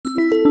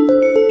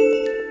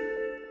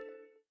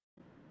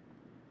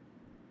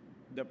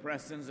The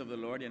presence of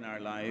the Lord in our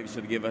lives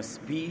should give us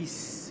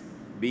peace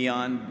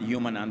beyond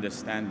human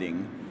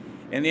understanding.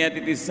 And yet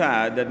it is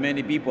sad that many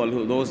people,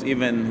 those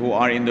even who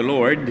are in the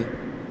Lord,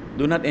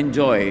 do not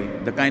enjoy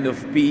the kind of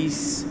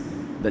peace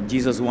that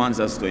Jesus wants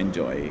us to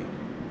enjoy.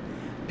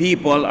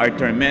 People are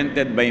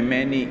tormented by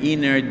many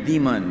inner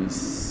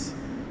demons.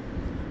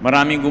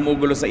 Maraming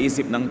gumugulo sa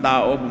isip ng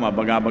tao,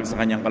 bumabagabag sa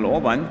kanyang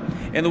kalooban.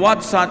 And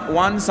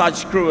one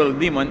such cruel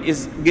demon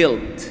is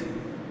guilt.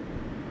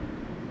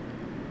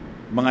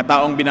 Mga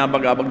taong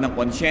binabagabag ng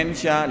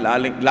konsyensya,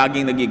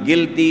 laging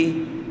nagigilty,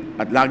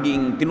 at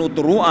laging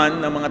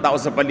tinuturuan ng mga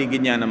tao sa paligid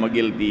niya na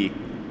mag-guilty.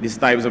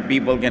 These types of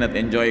people cannot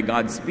enjoy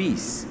God's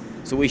peace.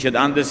 So we should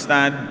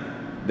understand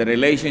the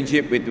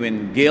relationship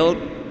between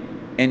guilt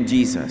and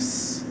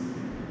Jesus.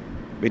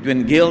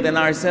 Between guilt and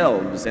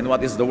ourselves, and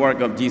what is the work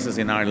of Jesus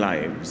in our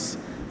lives.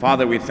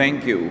 Father, we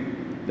thank you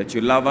that you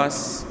love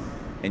us,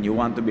 and you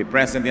want to be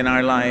present in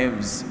our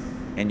lives,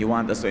 and you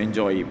want us to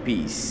enjoy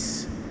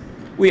peace.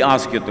 We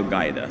ask you to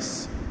guide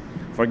us.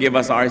 Forgive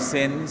us our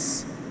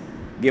sins.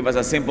 Give us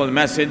a simple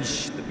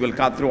message that will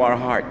cut through our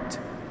heart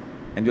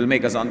and will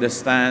make us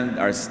understand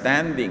our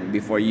standing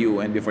before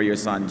you and before your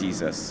Son,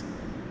 Jesus.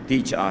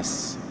 Teach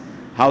us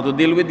how to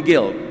deal with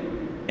guilt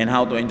and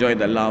how to enjoy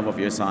the love of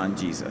your Son,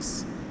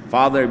 Jesus.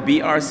 Father,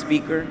 be our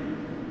speaker.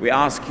 We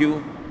ask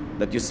you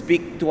that you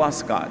speak to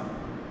us, God,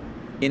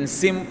 in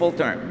simple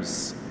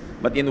terms,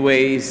 but in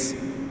ways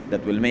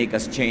that will make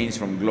us change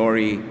from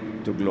glory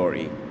to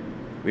glory.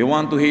 We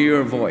want to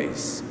hear your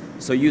voice.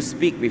 So you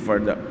speak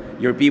before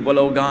your people,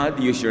 O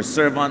God. Use your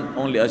servant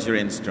only as your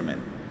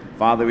instrument.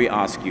 Father, we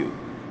ask you,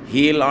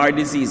 heal our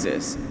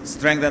diseases,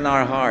 strengthen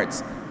our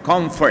hearts,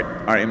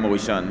 comfort our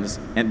emotions,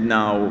 and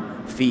now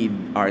feed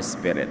our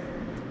spirit.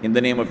 In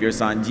the name of your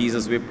Son,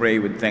 Jesus, we pray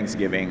with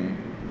thanksgiving.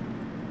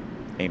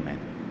 Amen.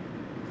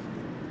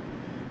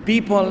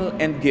 People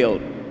and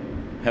guilt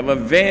have a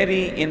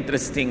very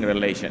interesting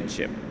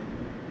relationship.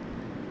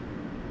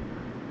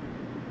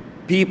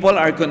 People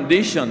are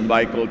conditioned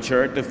by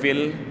culture to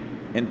feel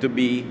and to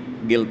be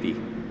guilty.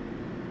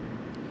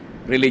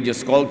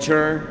 Religious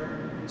culture,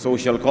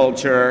 social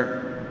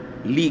culture,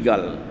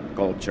 legal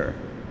culture.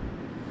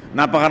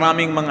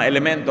 Napakaraming mga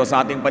elemento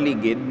sa ating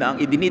paligid na ang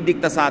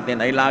idinidikta sa atin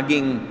ay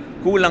laging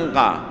kulang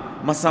ka,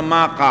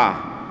 masama ka,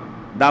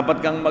 dapat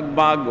kang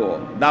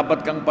magbago,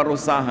 dapat kang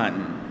parusahan.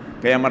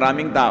 Kaya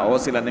maraming tao,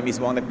 sila na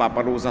mismo ang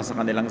nagpaparusa sa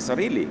kanilang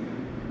sarili.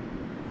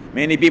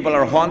 Many people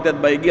are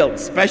haunted by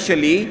guilt,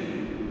 especially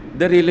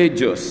the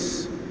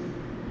religious,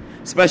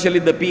 especially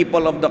the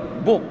people of the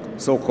book,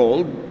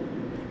 so-called,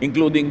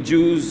 including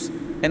Jews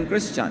and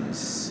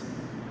Christians.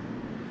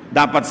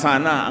 Dapat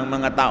sana ang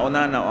mga tao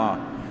na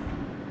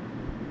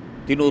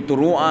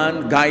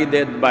tinuturuan,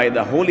 guided by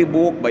the Holy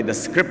Book, by the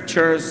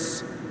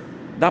Scriptures,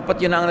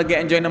 dapat yun ang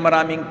nag-enjoy ng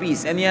maraming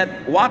peace. And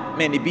yet, what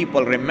many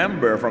people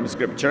remember from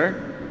Scripture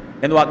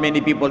and what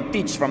many people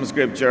teach from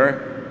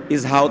Scripture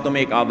is how to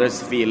make others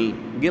feel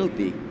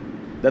guilty.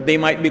 That they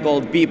might be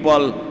called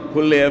people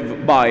who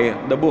live by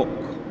the book.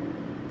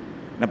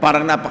 Na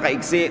parang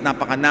napakaiksi,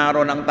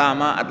 napakanaro ng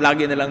tama at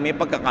lagi nilang may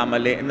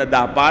pagkakamali na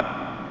dapat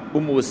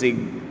umusig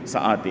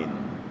sa atin.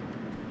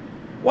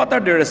 What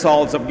are the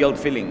results of guilt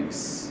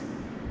feelings?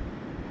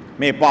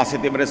 May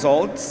positive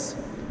results.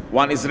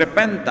 One is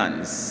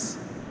repentance,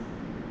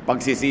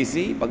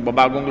 pagsisisi,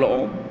 pagbabagong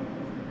loob,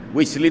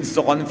 which leads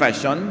to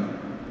confession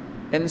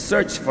and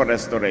search for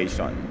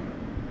restoration,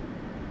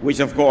 which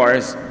of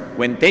course,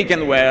 when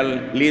taken well,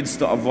 leads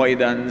to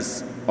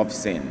avoidance of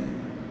sin.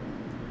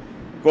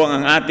 Kung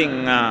ang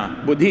ating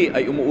budhi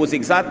ay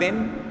umuusig sa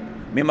atin,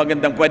 may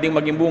magandang pwedeng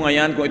maging bunga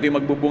yan kung ito'y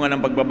magbubunga ng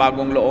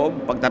pagbabagong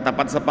loob,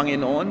 pagtatapat sa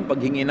Panginoon,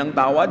 paghingi ng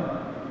tawad,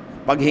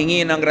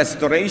 paghingi ng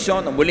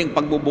restoration, ang muling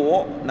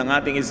pagbubuo ng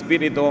ating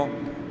espiritu,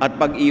 at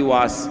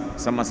pag-iwas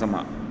sa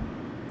masama.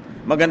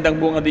 Magandang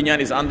bunga din yan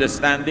is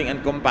understanding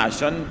and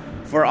compassion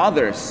for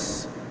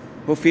others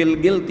who feel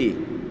guilty.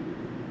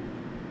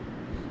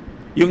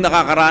 Yung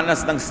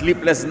nakakaranas ng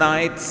sleepless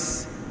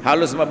nights,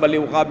 halos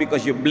mabaliw ka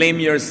because you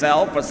blame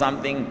yourself for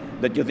something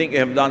that you think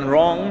you have done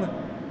wrong.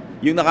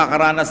 Yung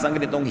nakakaranas ng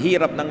ganitong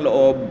hirap ng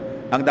loob,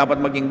 ang dapat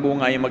maging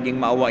bunga ay maging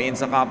maawain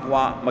sa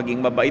kapwa,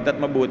 maging mabait at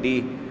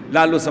mabuti,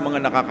 lalo sa mga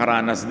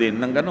nakakaranas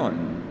din ng ganon.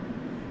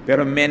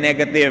 Pero may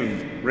negative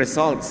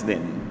results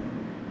din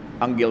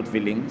ang guilt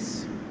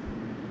feelings.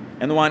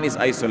 And one is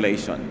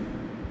isolation.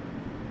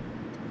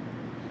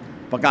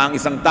 Pagka ang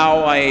isang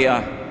tao ay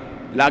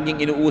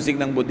laging inuusig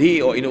ng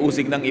budhi o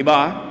inuusig ng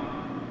iba,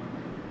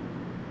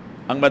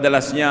 ang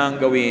madalas niyang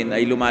gawin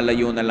ay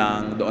lumalayo na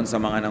lang doon sa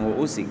mga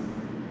nanguusig.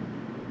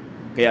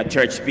 Kaya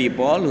church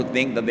people who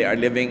think that they are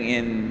living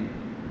in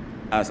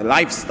a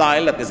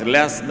lifestyle that is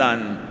less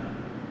than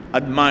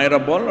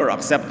admirable or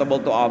acceptable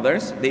to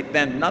others, they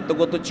tend not to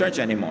go to church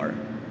anymore.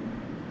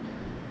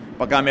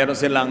 Pagka meron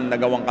silang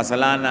nagawang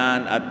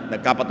kasalanan at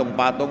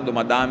nagkapatong-patong,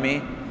 dumadami,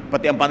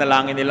 pati ang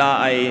panalangin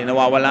nila ay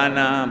nawawala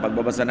na, ang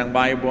pagbabasa ng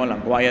Bible,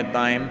 ang quiet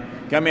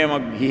time. Kaya may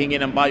maghihingi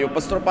ng payo,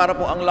 Pastor, para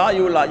po ang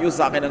layo-layo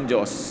sa akin ng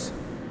Diyos.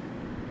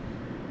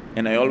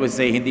 And I always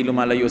say, hindi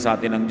lumalayo sa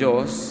atin ang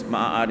Diyos,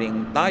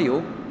 maaaring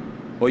tayo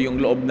o yung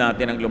loob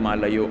natin ang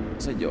lumalayo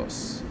sa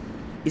Diyos.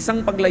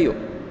 Isang paglayo,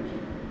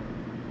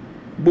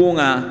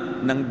 bunga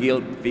ng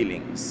guilt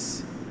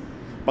feelings.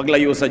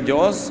 Paglayo sa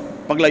Diyos,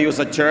 paglayo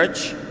sa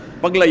church,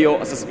 paglayo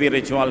sa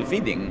spiritual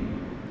feeding.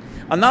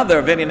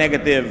 Another very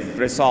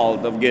negative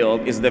result of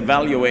guilt is the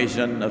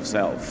valuation of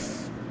self.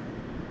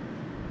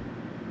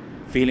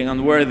 Feeling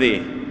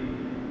unworthy.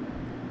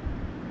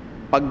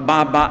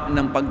 Pagbaba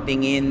ng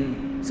pagtingin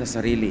sa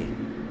sarili.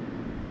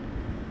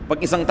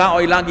 Pag isang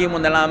tao ay lagi mo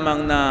na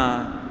lamang na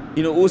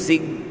inuusig,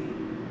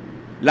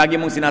 lagi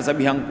mong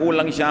sinasabihang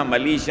kulang siya,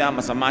 mali siya,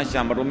 masama siya,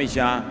 marumi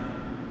siya,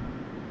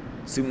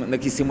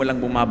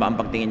 nagsisimulang bumaba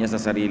ang pagtingin niya sa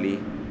sarili.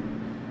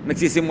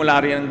 Nagsisimula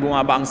rin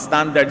bumaba ang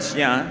standards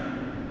niya.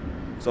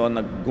 So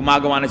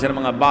gumagawa na siya ng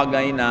mga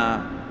bagay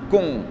na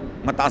kung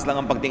mataas lang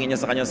ang pagtingin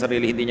niya sa kanyang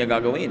sarili, hindi niya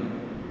gagawin.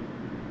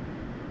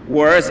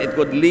 Worse, it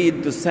could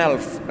lead to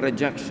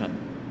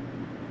self-rejection.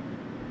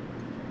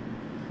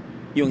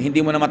 Yung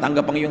hindi mo na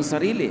matanggap ang iyong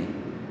sarili.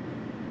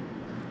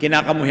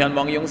 Kinakamuhian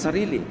mo ang iyong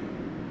sarili.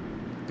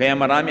 Kaya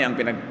marami ang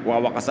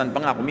pinagwawakasan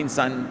pa nga,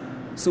 kuminsan,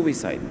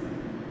 suicide.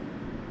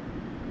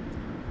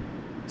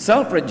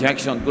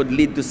 Self-rejection could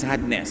lead to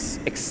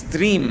sadness,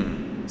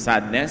 extreme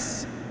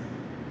sadness,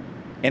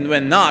 and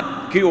when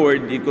not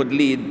cured, it could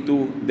lead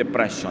to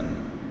depression.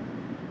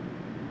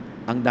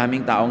 Ang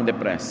daming taong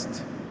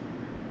depressed.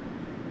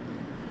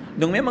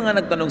 Nung may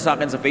mga nagtanong sa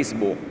akin sa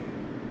Facebook,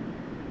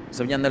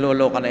 sabi niya,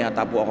 naloloka na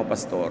yata po ako,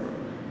 pastor.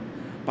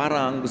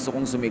 Parang gusto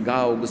kong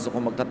sumigaw, gusto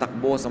kong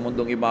magtatakbo sa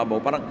mundong ibabaw.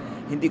 Parang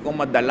hindi ko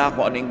madala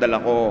ko ano yung dala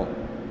ko.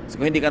 So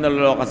kung hindi ka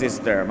naloloka,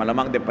 sister,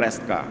 malamang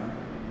depressed ka.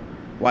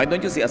 Why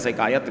don't you see a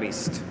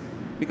psychiatrist?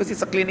 Because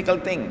it's a clinical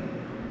thing.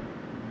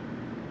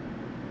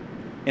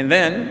 And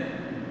then,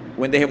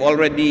 when they have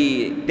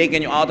already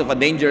taken you out of a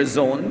danger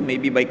zone,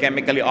 maybe by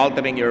chemically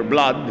altering your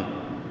blood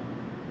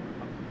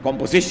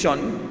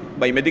composition,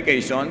 by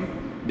medication,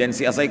 then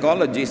see a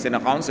psychologist and a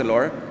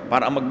counselor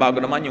para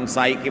magbago naman yung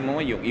psyche mo,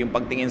 yung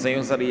pagtingin sa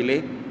iyong sarili,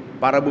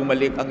 para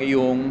bumalik ang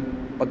iyong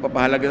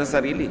pagpapahalaga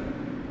sa sarili.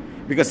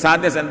 Because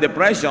sadness and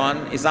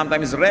depression is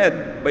sometimes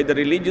read by the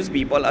religious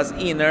people as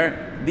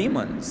inner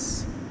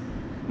demons.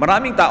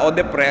 Maraming tao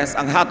depressed,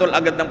 ang hatol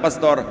agad ng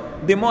pastor,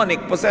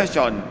 demonic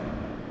possession.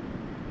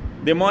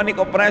 Demonic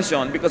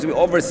oppression, because we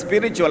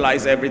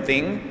over-spiritualize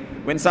everything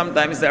when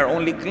sometimes they are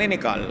only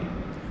clinical.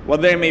 While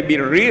there may be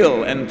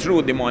real and true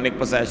demonic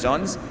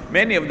possessions,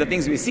 many of the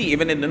things we see,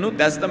 even in the New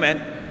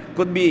Testament,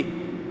 could be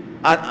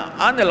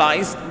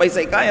analyzed by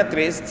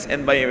psychiatrists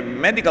and by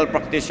medical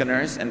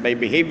practitioners and by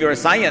behavior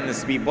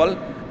science people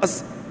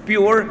as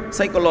pure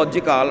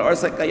psychological or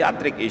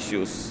psychiatric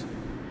issues.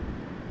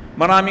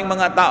 Maraming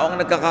mga taong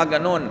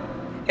nagkakaganon.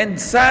 And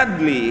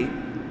sadly,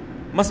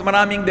 mas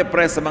maraming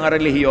depressed sa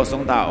mga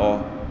relihiyosong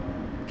tao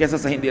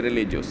kesa sa hindi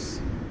religious.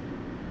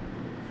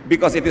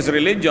 Because it is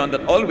religion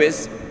that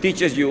always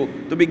teaches you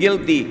to be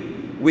guilty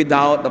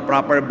without the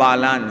proper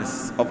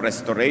balance of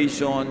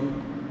restoration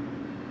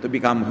to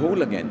become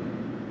whole again.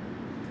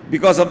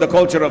 Because of the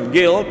culture of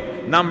guilt,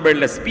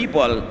 numberless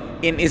people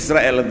in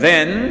Israel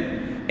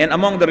then and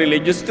among the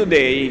religious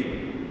today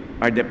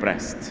are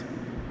depressed.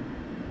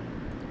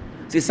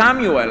 Si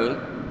Samuel,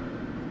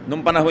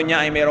 nung panahon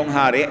niya ay mayroong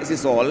hari, si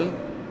Saul,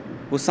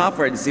 who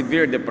suffered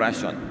severe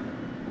depression.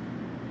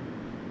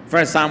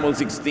 1 Samuel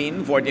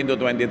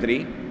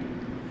 16:14-23.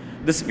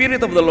 The Spirit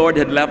of the Lord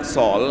had left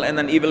Saul,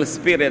 and an evil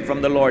spirit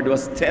from the Lord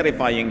was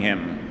terrifying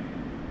him.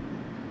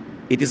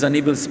 It is an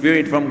evil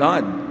spirit from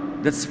God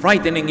that's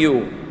frightening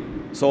you,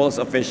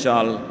 Saul's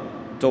official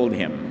told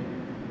him.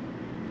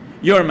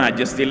 Your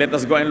Majesty, let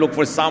us go and look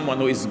for someone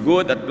who is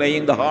good at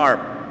playing the harp.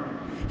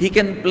 He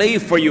can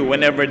play for you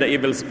whenever the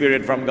evil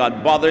spirit from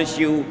God bothers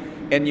you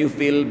and you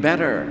feel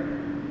better.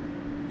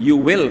 You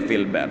will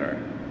feel better.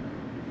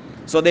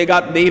 So they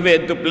got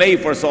David to play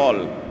for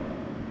Saul.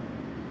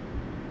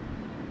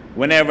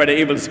 Whenever the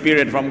evil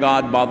spirit from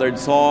God bothered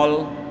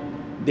Saul,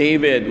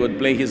 David would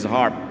play his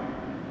harp.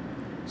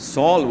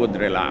 Saul would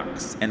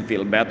relax and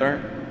feel better,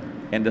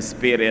 and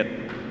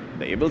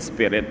the evil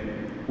spirit,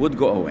 would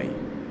go away.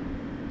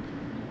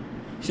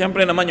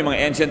 Siyempre naman, yung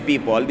mga ancient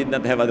people did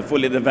not have a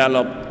fully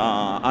developed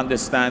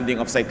understanding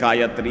of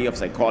psychiatry, of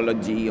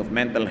psychology, of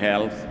mental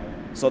health.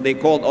 So they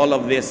called all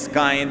of this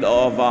kind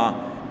of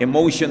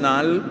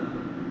emotional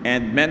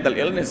and mental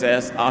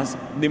illnesses as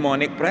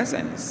demonic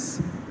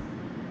presence.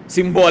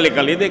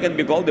 Symbolically, they can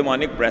be called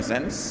demonic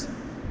presence.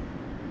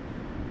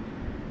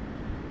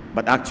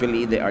 But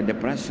actually, they are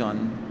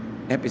depression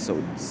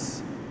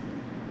episodes.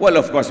 Well,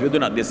 of course, we do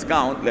not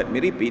discount, let me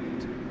repeat,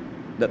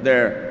 that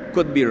there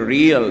could be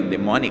real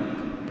demonic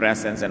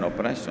presence and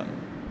oppression.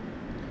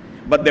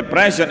 But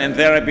depression and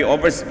therapy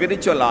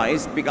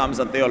over-spiritualized becomes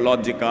a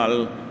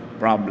theological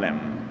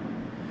problem.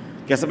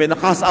 Kaya sabi,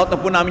 na-cast out na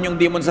po namin yung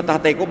demon sa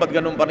tatay ko, ba't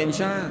ganun pa rin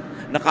siya?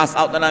 Na-cast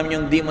out na namin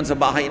yung demon sa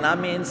bahay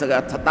namin, sa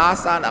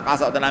tasa,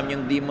 na-cast out na namin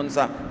yung demon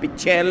sa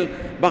pitchel,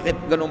 bakit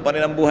ganun pa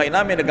rin ang buhay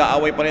namin?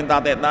 Nag-aaway pa rin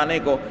tatay at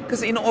nanay ko.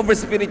 Kasi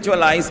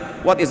ino-over-spiritualize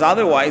what is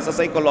otherwise a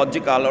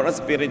psychological or a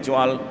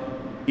spiritual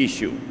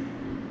issue.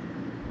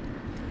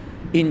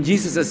 In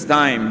Jesus'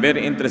 time,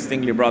 very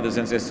interestingly, brothers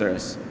and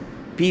sisters,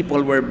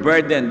 people were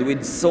burdened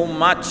with so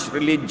much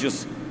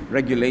religious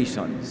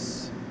regulations,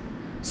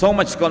 so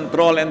much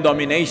control and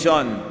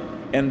domination,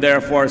 and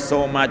therefore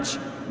so much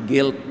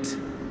guilt.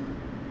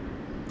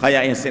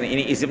 Kaya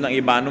iniisip ng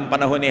iba, nung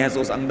panahon ni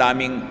Jesus, ang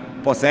daming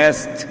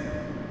possessed.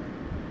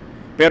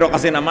 Pero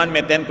kasi naman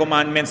may 10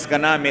 commandments ka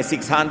na, may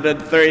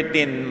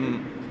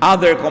 613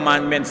 other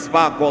commandments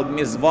pa called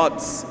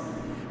misvots.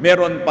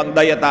 Meron pang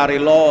dietary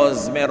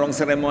laws, merong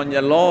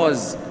ceremonial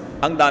laws,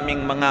 ang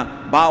daming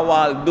mga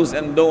bawal, do's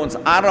and don'ts.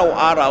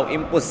 Araw-araw,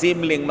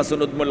 imposibleng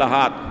masunod mo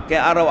lahat.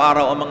 Kaya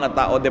araw-araw ang mga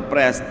tao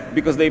depressed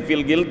because they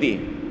feel guilty.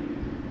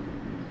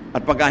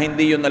 At pagka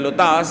hindi yun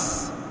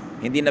nalutas,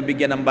 hindi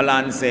nabigyan ng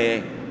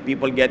balanse,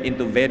 people get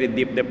into very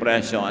deep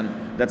depression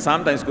that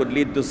sometimes could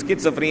lead to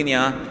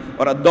schizophrenia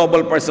or a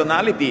double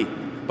personality.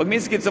 Pag may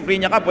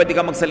schizophrenia ka, pwede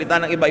ka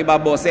magsalita ng iba-iba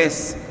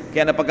boses.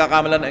 Kaya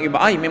napagkakamalan ng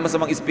iba, ay, may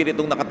masamang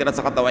espiritong nakatira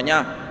sa katawan niya.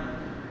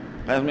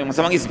 Kaya may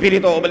masamang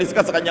espiritu, umalis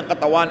ka sa kanyang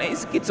katawan,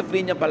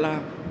 schizophrenia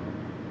pala.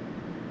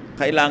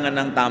 Kailangan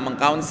ng tamang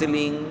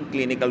counseling,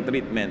 clinical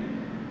treatment.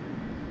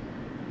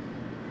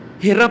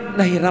 Hirap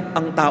na hirap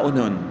ang tao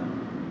nun.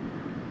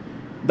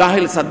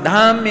 Dahil sa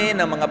dami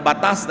ng mga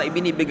batas na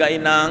ibinibigay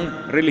ng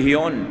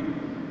relihiyon.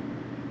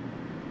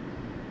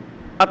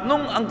 At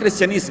nung ang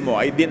Kristyanismo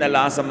ay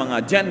dinala sa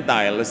mga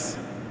Gentiles,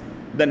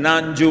 the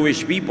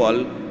non-Jewish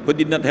people who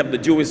did not have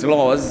the Jewish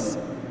laws,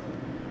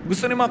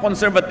 gusto ng mga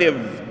conservative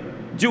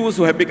Jews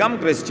who have become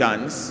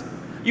Christians,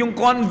 yung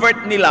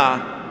convert nila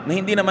na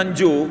hindi naman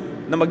Jew,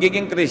 na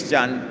magiging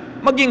Christian,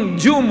 maging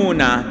Jew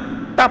muna,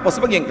 tapos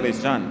maging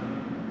Christian.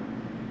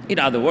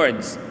 In other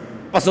words,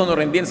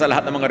 pasunurin din sa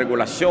lahat ng mga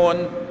regulasyon,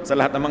 sa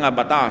lahat ng mga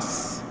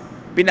batas.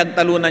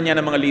 Pinagtalunan niya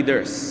ng mga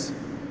leaders.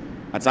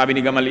 At sabi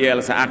ni Gamaliel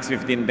sa Acts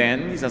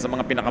 15:10, isa sa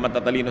mga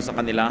pinakamatatalino sa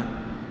kanila,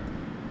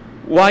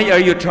 "Why are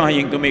you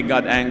trying to make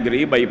God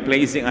angry by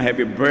placing a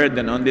heavy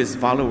burden on these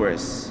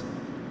followers?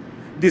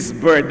 This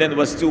burden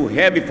was too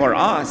heavy for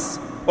us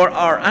or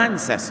our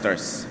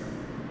ancestors."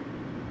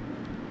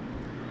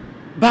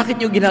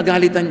 Bakit niyo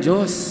ginagalit ang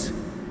Diyos?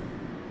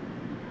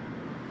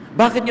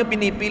 Bakit niyo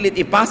pinipilit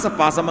ipasa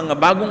pa sa mga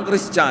bagong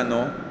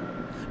Kristiyano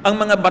ang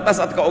mga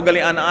batas at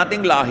kaugalian ng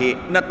ating lahi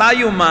na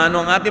tayo man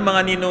o ang ating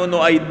mga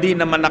ninuno ay di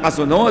naman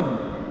nakasunod?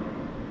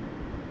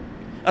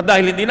 At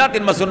dahil hindi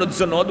natin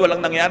masunod-sunod, walang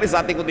nangyari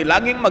sa atin kundi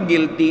laging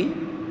mag-guilty,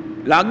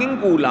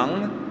 laging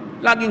kulang,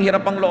 laging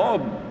hirap ang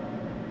loob.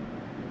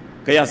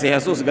 Kaya si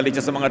Jesus, galit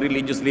siya sa mga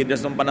religious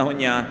leaders ng panahon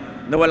niya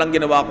na walang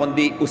ginawa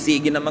kundi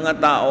usigin ng mga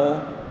tao,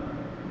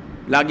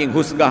 laging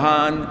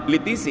husgahan,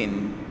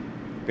 litisin.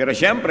 Pero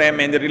syempre,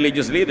 many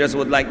religious leaders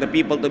would like the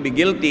people to be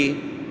guilty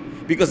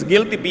because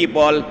guilty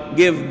people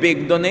give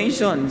big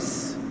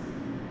donations.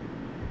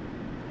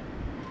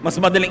 Mas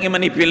madaling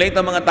i-manipulate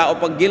ang mga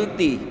tao pag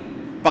guilty.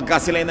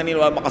 Pagka sila'y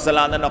naniniwala,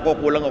 makasalanan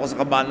ako, kulang ako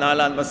sa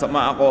kabanalan,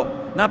 masama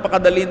ako,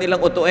 napakadali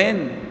nilang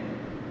utuin.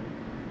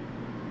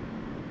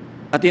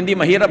 At hindi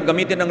mahirap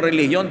gamitin ng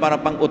relihiyon para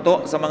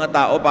pang-uto sa mga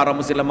tao para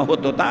mo sila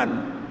mahututan.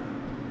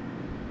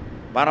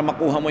 Para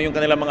makuha mo yung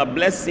kanilang mga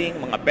blessing,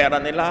 mga pera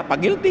nila,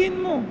 pagiltihin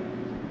mo.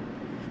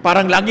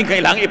 Parang laging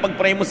kailangan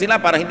ipag-pray mo sila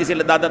para hindi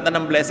sila dadatan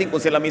ng blessing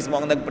kung sila mismo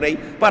ang nag-pray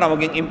para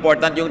maging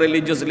important yung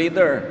religious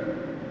leader.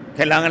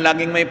 Kailangan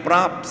laging may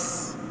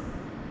props.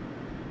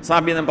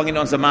 Sabi ng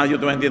Panginoon sa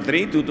Matthew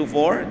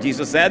 23:2-4,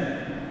 Jesus said,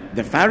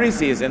 "The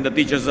Pharisees and the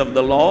teachers of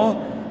the law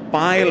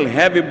pile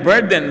heavy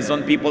burdens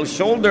on people's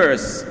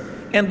shoulders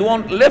and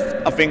won't lift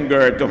a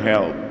finger to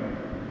help."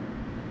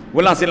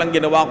 Wala silang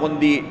ginawa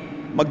kundi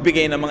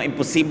magbigay ng mga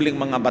imposibleng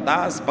mga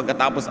batas,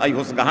 pagkatapos ay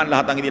husgahan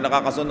lahat ng hindi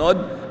nakakasunod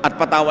at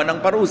patawan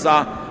ng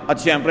parusa,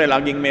 at syempre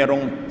laging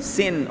merong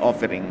sin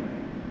offering.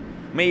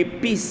 May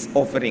peace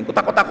offering.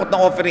 Kutakot-takot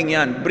na offering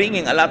yan,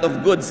 bringing a lot of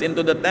goods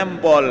into the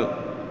temple.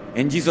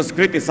 And Jesus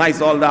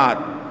criticized all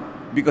that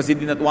because He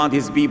did not want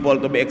His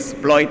people to be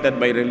exploited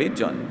by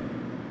religion.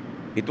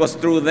 It was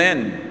true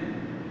then.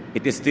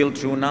 It is still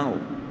true now.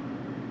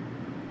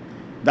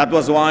 That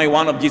was why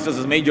one of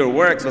Jesus' major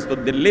works was to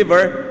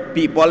deliver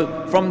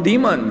people from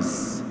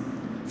demons,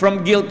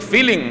 from guilt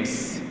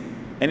feelings,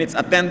 and its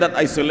attendant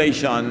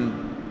isolation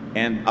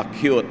and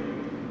acute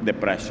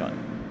depression.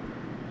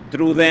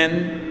 True then,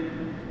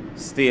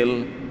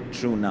 still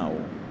true now.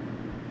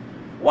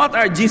 What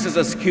are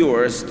Jesus'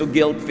 cures to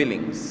guilt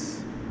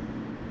feelings?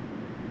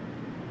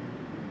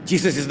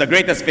 Jesus is the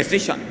greatest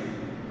physician,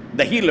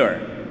 the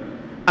healer.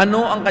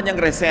 Ano ang kanyang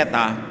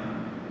reseta?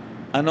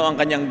 Ano ang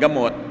kanyang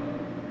gamot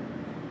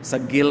sa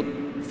guilt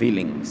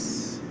feelings?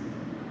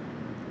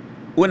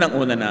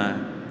 Unang-una na,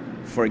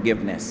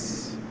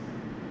 forgiveness.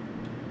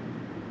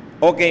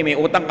 Okay, may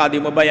utang ka, di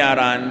mo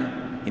bayaran,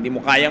 hindi mo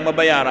kayang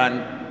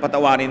mabayaran,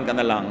 patawarin ka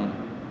na lang.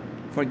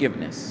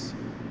 Forgiveness.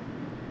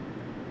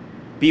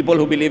 People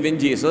who believe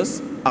in Jesus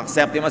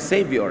accept Him as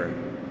Savior.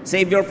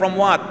 Savior from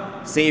what?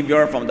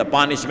 Savior from the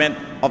punishment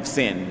of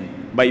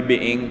sin by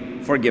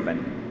being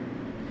forgiven.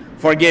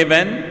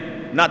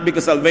 Forgiven, not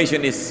because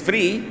salvation is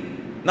free,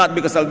 not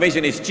because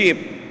salvation is cheap,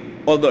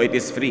 although it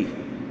is free.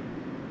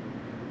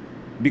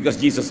 Because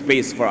Jesus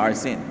pays for our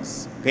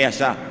sins. Kaya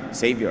siya,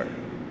 Savior.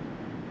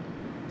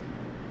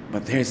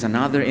 But there's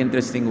another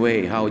interesting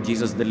way how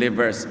Jesus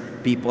delivers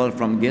people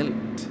from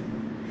guilt.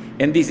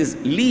 And this is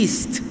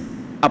least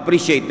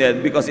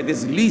appreciated because it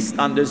is least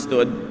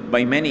understood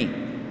by many.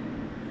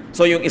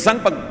 So yung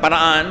isang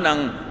paraan ng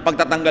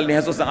pagtatanggal ni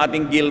Jesus ng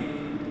ating guilt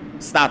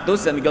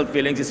status and guilt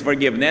feelings is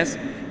forgiveness,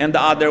 and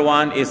the other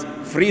one is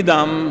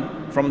freedom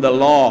from the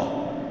law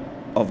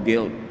of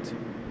guilt.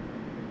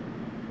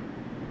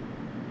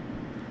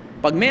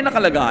 Pag may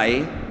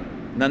nakalagay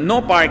na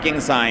no parking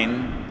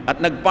sign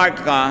at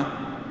nagpark ka,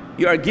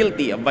 you are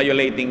guilty of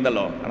violating the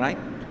law, right?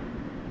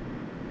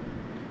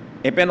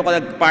 Pero kung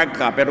nagpark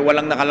ka pero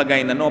walang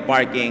nakalagay na no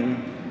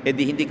parking,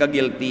 di hindi ka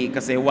guilty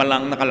kasi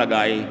walang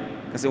nakalagay,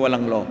 kasi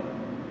walang law.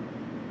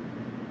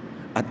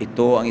 At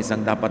ito ang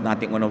isang dapat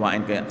nating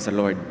unawain kaya sa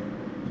Lord.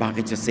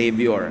 Bakit siya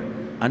Savior?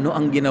 Ano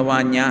ang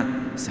ginawa niya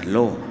sa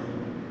law?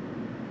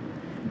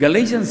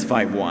 Galatians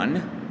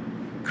 5:1,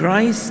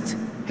 Christ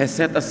has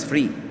set us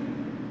free.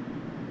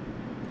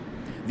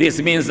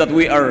 This means that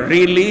we are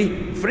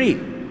really free.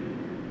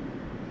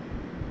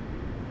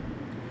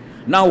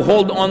 Now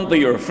hold on to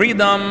your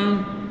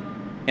freedom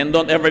and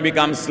don't ever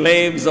become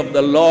slaves of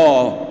the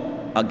law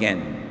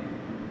again.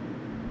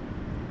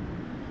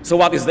 So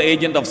what is the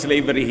agent of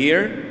slavery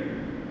here?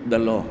 The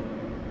law.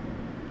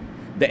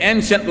 The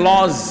ancient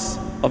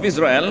laws of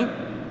Israel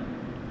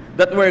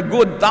that were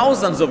good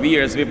thousands of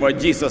years before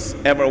Jesus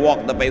ever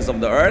walked the face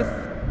of the earth,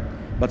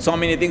 but so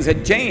many things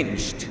had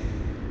changed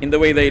in the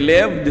way they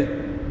lived,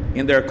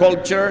 in their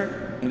culture,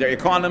 in their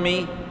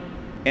economy,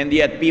 and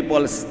yet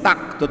people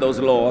stuck to those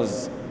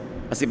laws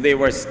as if they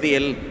were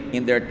still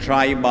in their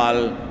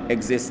tribal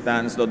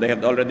existence, though they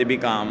have already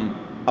become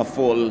a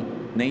full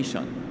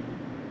nation.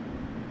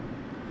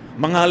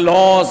 Mga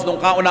laws nung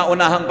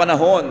kauna-unahang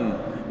panahon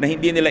na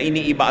hindi nila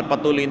iniiba at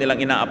patuloy nilang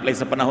ina-apply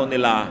sa panahon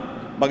nila,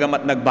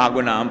 bagamat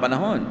nagbago na ang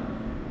panahon.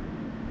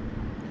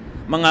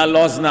 Mga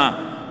laws na,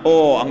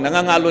 ang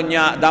nangangalo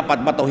niya dapat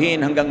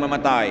batuhin hanggang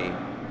mamatay.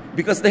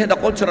 Because they had a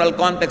cultural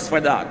context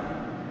for that.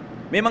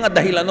 May mga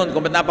dahilan nun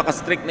kung ba't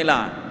napaka-strict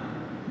nila.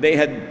 They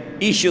had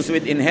issues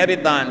with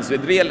inheritance,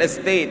 with real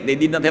estate. They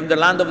did not have the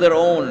land of their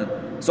own.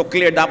 So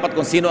clear dapat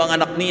kung sino ang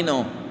anak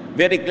nino.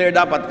 Very clear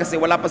dapat kasi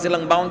wala pa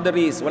silang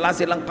boundaries, wala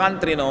silang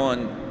country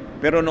noon.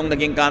 Pero nung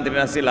naging country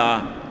na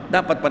sila,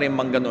 dapat pa rin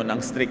bang ganun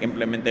ang strict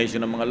implementation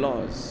ng mga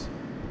laws.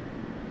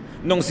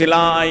 Nung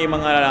sila ay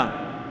mga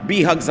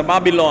bihag sa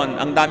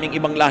Babylon, ang daming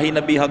ibang lahi na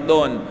bihag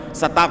doon,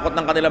 sa takot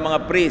ng kanilang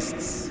mga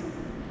priests,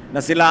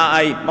 na sila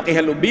ay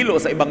makihalubilo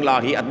sa ibang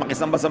lahi at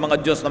makisamba sa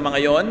mga Diyos na mga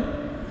yon,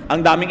 ang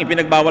daming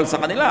ipinagbawal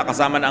sa kanila,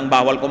 kasama na ang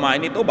bawal kumain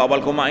ito,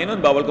 bawal kumain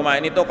nun, bawal kumain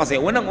ito, kasi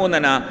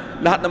unang-una na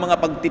lahat ng mga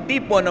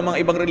pagtitipon ng mga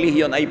ibang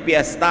relihiyon ay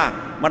piyesta,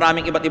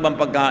 maraming iba't ibang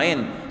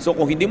pagkain. So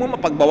kung hindi mo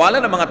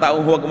mapagbawalan ng mga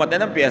taong huwag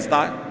umattend ng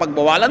piyesta,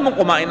 pagbawalan mong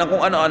kumain ng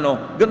kung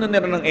ano-ano, ganun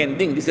na rin ang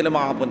ending, di sila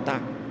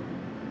makakapunta.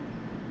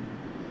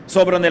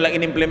 Sobrang nilang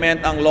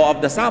inimplement ang law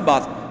of the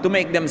Sabbath to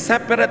make them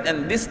separate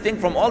and distinct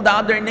from all the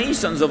other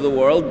nations of the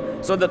world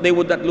so that they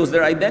would not lose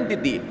their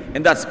identity. And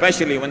that's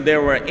especially when they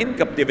were in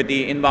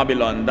captivity in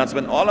Babylon. That's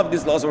when all of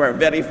these laws were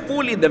very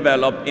fully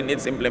developed in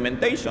its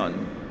implementation.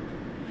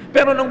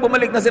 Pero nung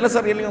bumalik na sila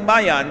sa sariling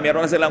bayan,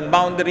 meron na silang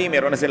boundary,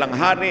 meron na silang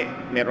hari,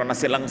 meron na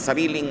silang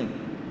sariling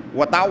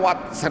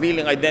watawat,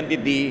 sariling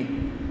identity,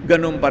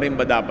 ganun pa rin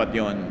ba dapat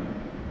yon?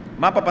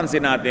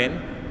 Mapapansin natin,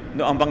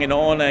 no, ang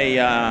Panginoon ay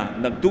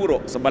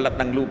nagturo sa balat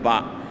ng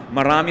lupa,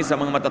 marami sa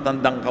mga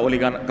matatandang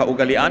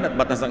kaugalian at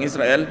batas ng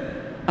Israel,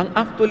 ang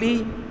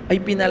actually ay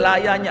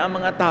pinalaya niya ang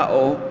mga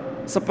tao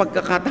sa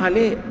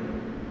pagkakatali.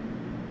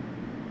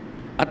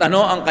 At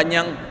ano ang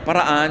kanyang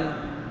paraan?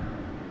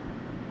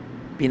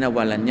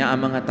 Pinawalan niya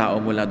ang mga tao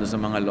mula doon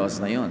sa mga laws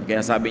na yon.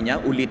 Kaya sabi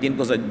niya, ulitin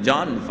ko sa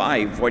John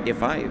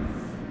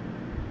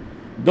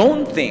 5:45,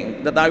 don't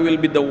think that I will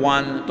be the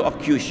one to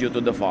accuse you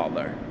to the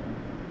Father.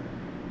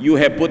 You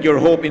have put your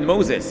hope in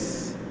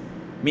Moses,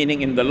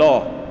 meaning in the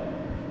law,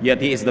 yet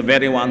he is the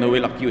very one who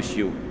will accuse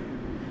you.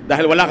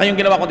 Dahil wala kayong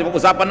ginawa kundi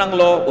pag-usapan ng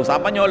law,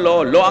 usapan nyo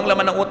law ang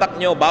laman ng utak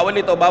nyo, bawal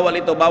ito, bawal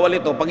ito, bawal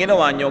ito, pag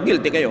ginawa nyo,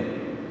 guilty kayo.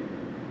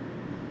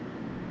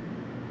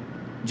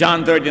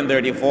 John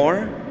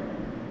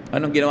 13:34,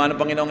 anong ginawa ng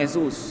Panginoong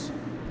Jesus?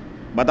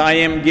 But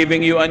I am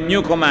giving you a new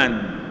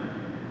command.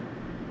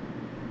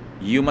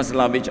 You must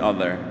love each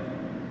other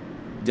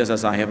just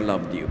as I have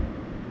loved you.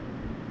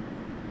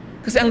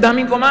 Kasi ang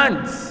daming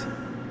commands.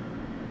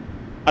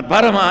 At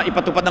para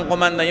maipatupad ang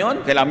command na yon,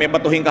 kailangan may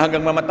batuhin ka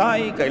hanggang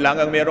mamatay,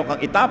 kailangan meron kang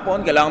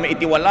itapon, kailangan may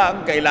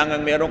itiwalag, kailangan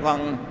meron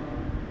kang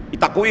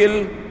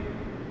itakwil.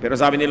 Pero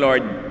sabi ni Lord,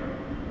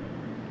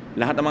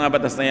 lahat ng mga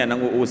batas na yan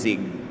ang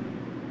uusig.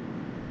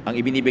 Ang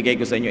ibinibigay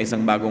ko sa inyo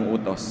isang bagong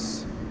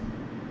utos.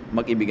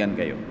 Mag-ibigan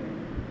kayo.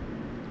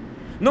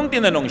 Nung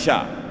tinanong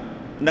siya,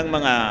 ng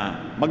mga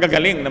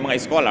magagaling na mga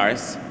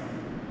scholars,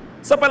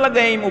 sa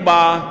palagay mo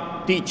ba,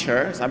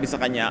 teacher, sabi sa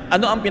kanya,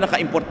 ano ang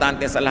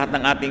pinaka-importante sa lahat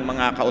ng ating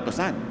mga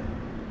kautusan?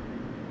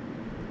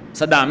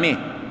 Sa dami.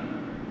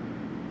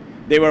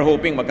 They were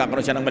hoping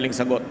magkakaroon siya ng maling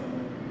sagot.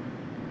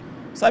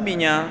 Sabi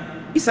niya,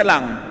 isa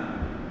lang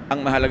ang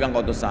mahalagang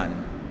kautusan.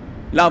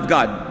 Love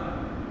God.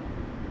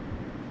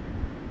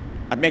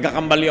 At may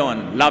kakambal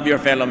yun, love your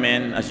fellow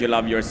men as you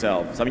love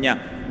yourself. Sabi niya,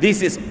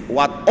 this is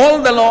what all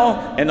the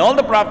law and all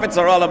the prophets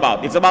are all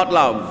about. It's about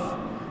love.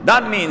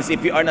 That means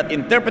if you are not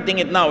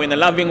interpreting it now in a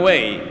loving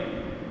way,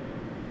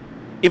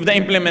 if the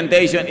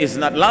implementation is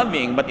not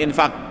loving, but in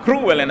fact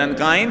cruel and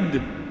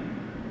unkind,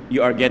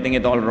 you are getting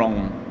it all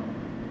wrong.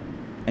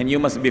 And you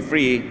must be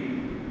free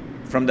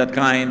from that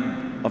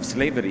kind of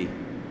slavery.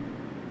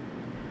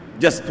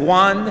 Just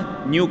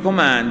one new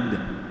command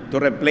to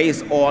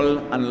replace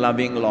all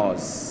unloving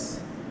laws.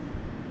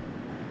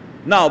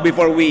 Now,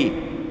 before we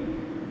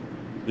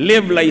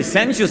live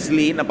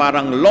licentiously na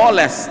parang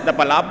lawless na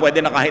pala,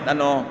 pwede na kahit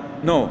ano,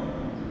 no.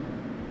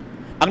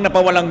 Ang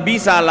napawalang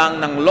bisa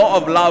lang ng law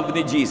of love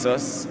ni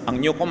Jesus, ang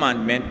new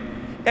commandment,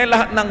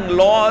 lahat ng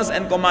laws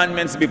and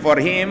commandments before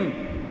Him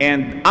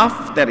and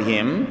after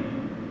Him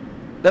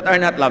that are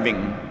not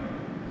loving,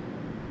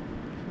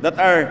 that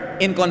are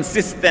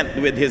inconsistent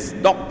with His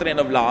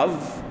doctrine of love,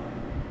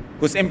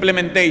 whose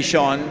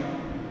implementation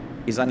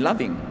is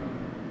unloving.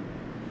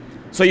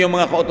 So yung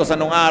mga kautosan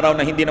nung araw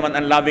na hindi naman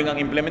unloving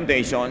ang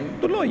implementation,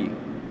 tuloy.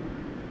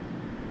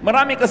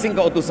 Marami kasing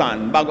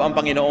kautusan bago ang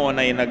Panginoon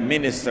ay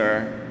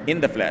nag-minister in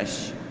the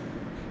flesh.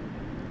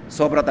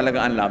 Sobra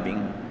talaga unloving.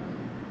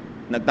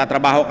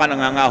 Nagtatrabaho ka,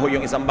 nangangaho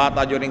yung isang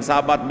bata during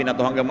Sabat,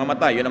 binato hanggang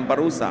mamatay, yun ang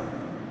parusa.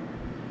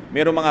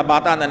 Mayroong mga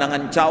bata na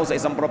nangantsaw sa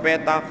isang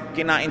propeta,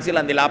 kinain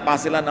sila, nilapa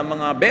sila ng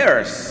mga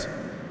bears.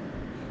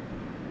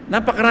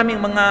 Napakaraming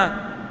mga,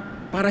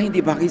 para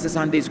hindi baki sa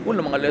Sunday school,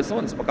 ng mga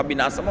lessons, pagka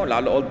binasa mo,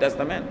 lalo Old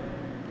Testament.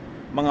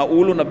 Mga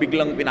ulo na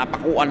biglang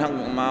pinapakuan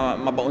hanggang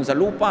mabaon sa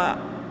lupa,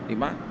 di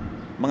ba?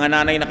 Mga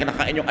nanay na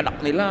kinakain yung anak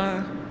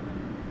nila.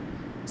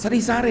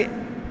 Sari-sari.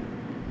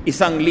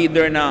 Isang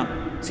leader na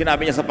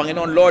sinabi niya sa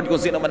Panginoon, Lord, kung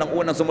sino man ang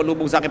unang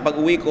sumalubong sa akin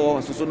pag-uwi ko,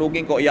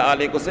 susunugin ko,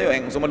 iaalay ko sa iyo,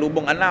 yung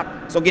sumalubong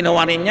anak. So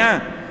ginawa rin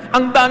niya.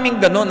 Ang daming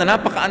ganon na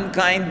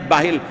napaka-unkind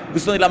dahil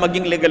gusto nila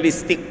maging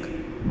legalistic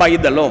by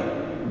the law,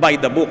 by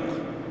the book.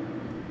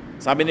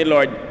 Sabi ni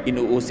Lord,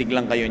 inuusig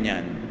lang kayo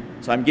niyan.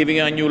 So I'm giving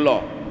you a new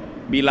law.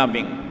 Be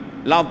loving.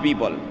 Love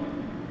people.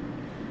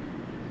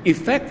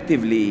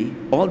 Effectively,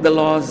 all the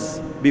laws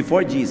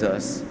before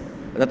Jesus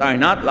that are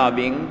not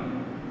loving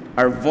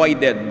are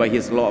voided by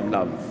His law of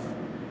love.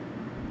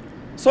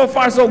 So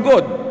far, so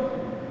good.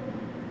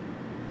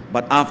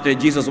 But after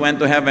Jesus went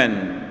to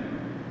heaven,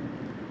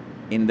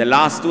 in the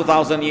last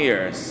 2,000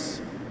 years,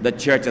 the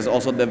church has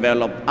also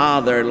developed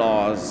other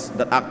laws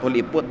that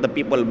actually put the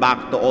people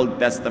back to Old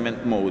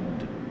Testament mode.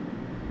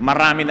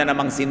 Marami na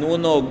namang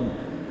sinunog.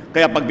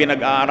 Kaya pag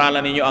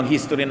pinag-aaralan ninyo ang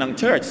history ng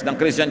church, ng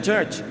Christian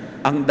church,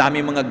 ang dami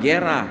mga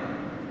gera,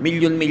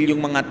 milyon-milyong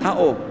mga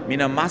tao,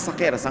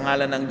 minamasaker sa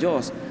ngalan ng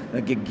Diyos,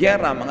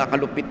 nagigera, mga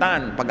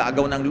kalupitan,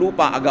 pag-aagaw ng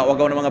lupa,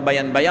 agaw-agaw ng mga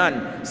bayan-bayan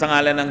sa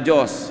ngalan ng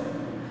Diyos.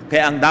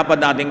 Kaya ang dapat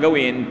natin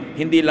gawin,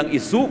 hindi lang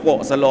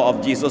isuko sa law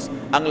of Jesus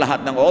ang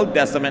lahat ng Old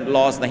Testament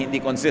laws na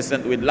hindi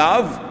consistent with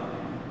love,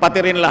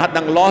 pati rin lahat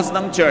ng laws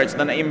ng church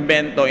na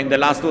naimbento in the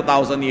last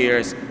 2,000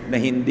 years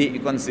na hindi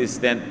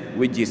consistent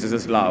with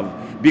Jesus' love.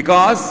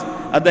 Because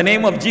at the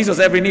name of Jesus,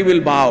 every knee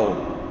will bow,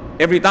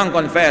 every tongue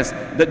confess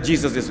that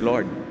Jesus is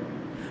Lord.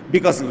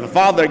 Because the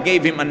Father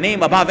gave Him a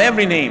name above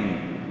every name.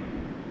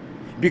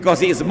 Because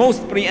He is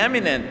most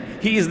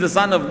preeminent. He is the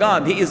Son of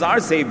God. He is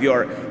our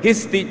Savior.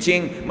 His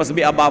teaching must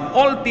be above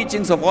all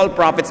teachings of all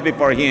prophets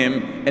before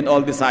Him and all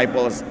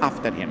disciples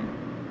after Him.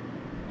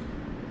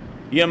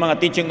 Yung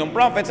mga teaching ng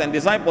prophets and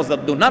disciples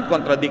that do not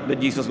contradict the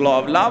Jesus law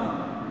of love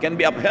can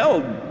be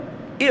upheld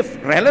if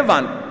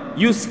relevant,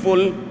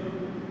 useful,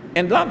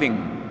 and loving.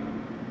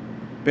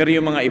 Pero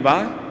yung mga iba,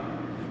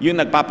 yung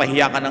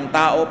nagpapahiya ka ng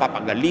tao,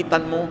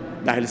 papagalitan mo,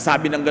 dahil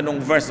sabi ng ganong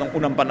verse ng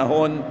unang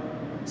panahon,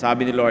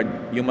 sabi ni Lord,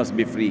 you must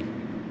be free.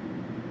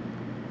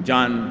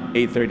 John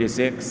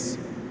 8:36,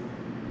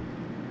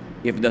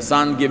 if the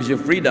Son gives you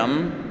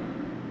freedom,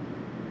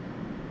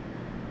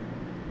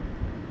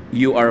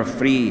 you are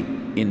free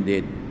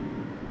indeed.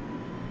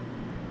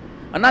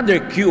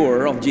 Another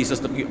cure of Jesus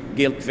to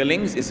guilt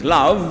feelings is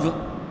love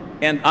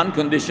and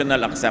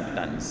unconditional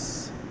acceptance.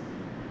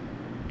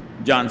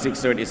 John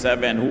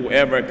 6:37,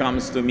 whoever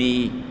comes to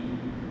me,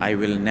 I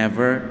will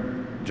never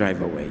drive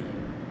away.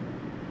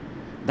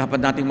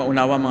 Dapat nating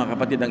maunawa, mga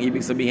kapatid, ang ibig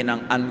sabihin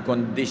ng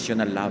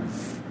unconditional love.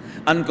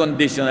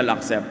 Unconditional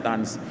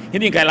acceptance.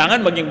 Hindi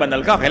kailangan maging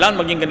banal ka, kailangan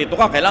maging ganito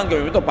ka, kailangan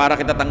gawin ito para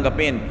kita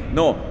tanggapin.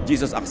 No,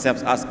 Jesus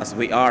accepts us as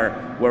we are,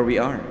 where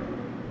we are.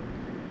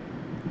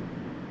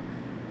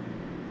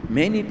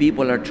 Many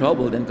people are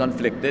troubled and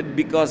conflicted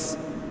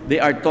because they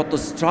are taught to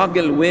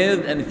struggle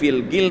with and feel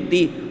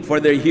guilty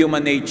for their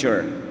human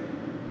nature.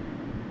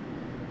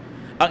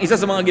 Ang isa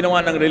sa mga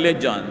ginawa ng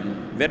religion,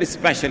 very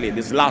especially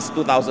this last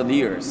 2,000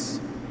 years,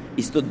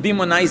 is to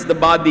demonize the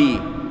body,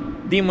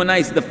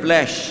 demonize the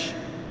flesh,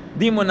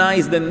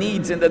 demonize the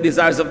needs and the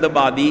desires of the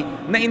body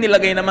na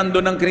inilagay naman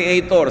doon ng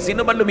Creator.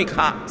 Sino ba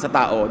lumikha sa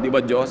tao? Di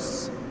ba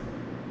Diyos?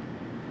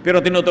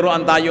 Pero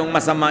tinuturoan tayong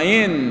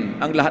masamain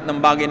ang lahat ng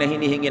bagay na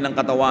hinihingi ng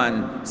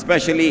katawan,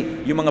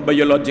 especially yung mga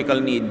biological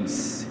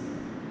needs.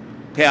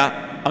 Kaya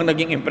ang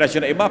naging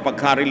impression na iba,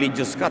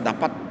 pagka-religious ka,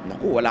 dapat,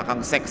 naku, wala kang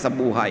sex sa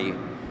buhay.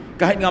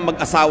 Kahit nga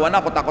mag-asawa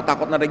na,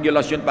 takot-takot na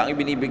regulasyon pa ang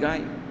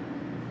ibinibigay.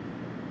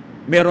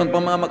 Meron pa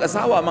mga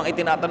mag-asawa, mga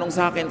itinatanong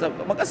sa akin,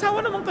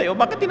 mag-asawa naman kayo,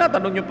 bakit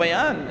tinatanong nyo pa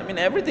yan? I mean,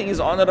 everything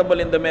is honorable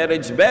in the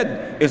marriage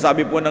bed.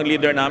 Sabi po ng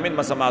leader namin,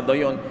 masama daw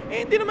yun.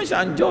 Hindi naman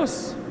siya ang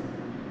Diyos.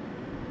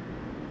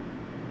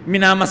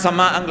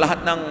 Minamasama ang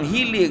lahat ng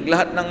hilig,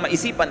 lahat ng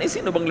maisipan.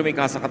 Sino bang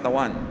lumikha sa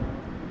katawan?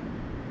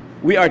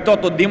 We are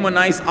taught to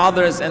demonize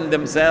others and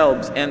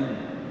themselves, and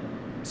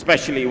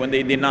especially when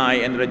they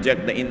deny and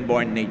reject the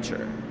inborn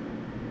nature.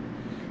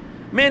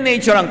 May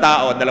nature ang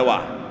tao,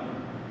 dalawa.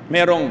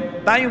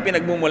 Merong tayong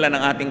pinagmumula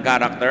ng ating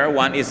character.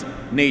 One is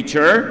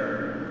nature.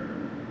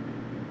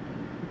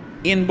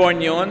 Inborn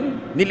yun.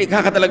 Nilikha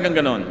ka talagang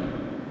ganon.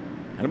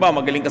 Ano ba,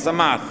 magaling ka sa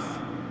math.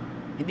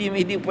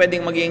 Hindi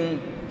pwedeng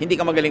hindi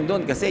ka magaling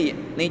doon kasi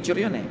nature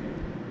yun eh.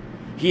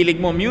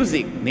 Hilig mo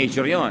music,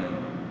 nature yun.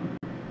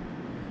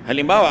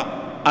 Halimbawa,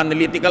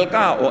 analytical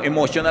ka o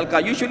emotional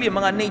ka, usually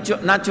mga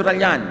natural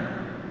yan.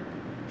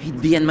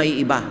 Hindi yan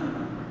maiiba.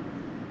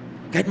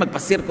 Kahit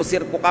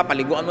magpasirko-sirko ka,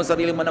 paliguan mo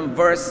sarili mo ng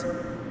verse,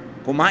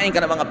 kumain ka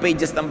ng mga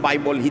pages ng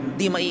Bible,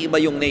 hindi maiiba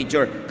yung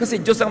nature.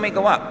 Kasi Diyos ang may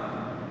gawa.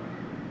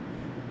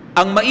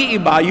 Ang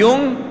maiiba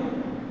yung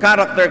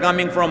character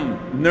coming from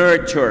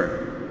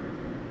nurture.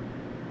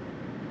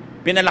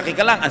 Pinalaki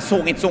ka lang, ang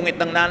sungit-sungit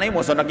ng nanay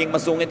mo, so naging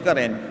masungit ka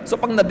rin. So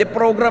pag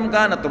na-deprogram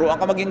ka, naturuan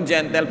ka maging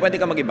gentle,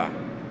 pwede ka mag-iba.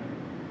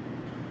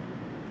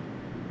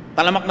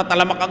 Talamak na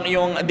talamak ang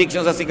iyong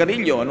addiction sa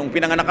sigarilyo. Nung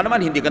pinanganak ka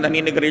naman, hindi ka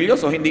naninigarilyo,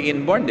 so hindi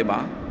inborn, di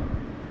ba?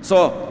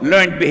 So,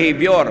 learned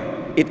behavior,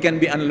 it can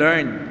be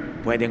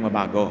unlearned. Pwedeng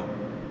mabago.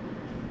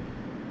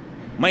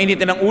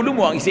 Mainitin ang ulo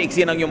mo, ang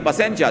iksi-iksi ng iyong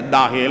pasensya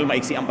dahil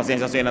maiksi ang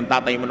pasensya sa iyo ng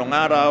tatay mo nung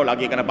araw,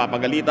 lagi ka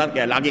napapagalitan,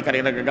 kaya lagi ka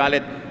rin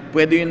nagagalit.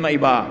 Pwede yun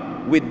maiba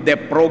with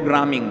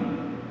deprogramming,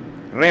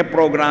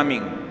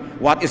 reprogramming.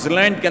 What is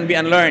learned can be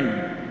unlearned.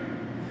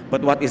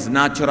 But what is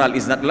natural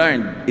is not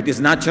learned. It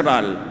is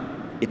natural.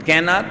 It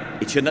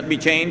cannot, it should not be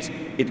changed,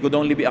 it could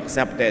only be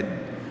accepted.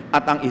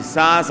 At ang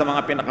isa sa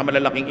mga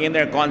pinakamalalaking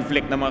inner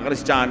conflict ng mga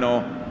Kristiyano,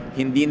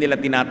 hindi nila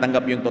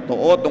tinatanggap yung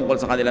totoo tungkol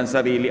sa kanilang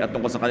sarili at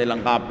tungkol sa kanilang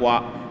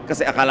kapwa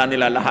kasi akala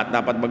nila lahat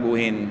dapat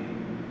baguhin.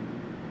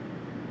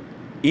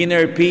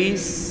 Inner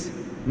peace,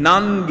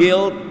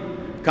 non-guilt,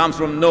 comes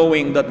from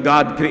knowing that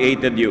God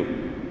created you.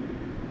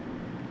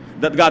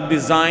 That God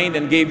designed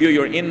and gave you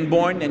your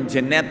inborn and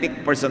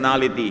genetic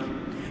personality.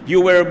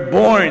 You were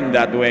born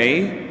that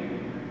way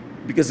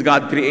because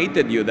God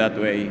created you that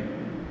way.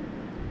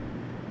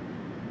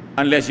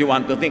 Unless you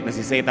want to think na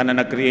si Satan na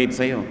nag-create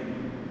sa'yo.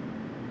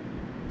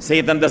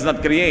 Satan does not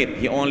create.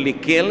 He only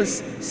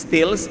kills,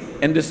 steals,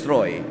 and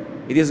destroys.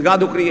 It is God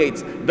who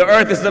creates. The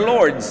earth is the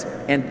Lord's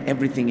and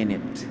everything in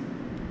it.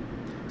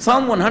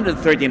 Psalm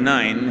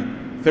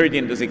 139,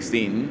 13 to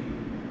 16.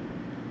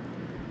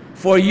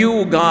 For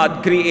you,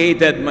 God,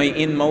 created my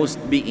inmost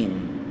being.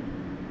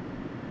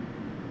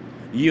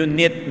 You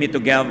knit me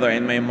together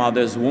in my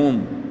mother's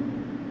womb.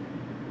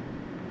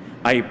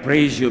 I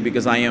praise you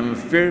because I am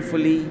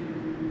fearfully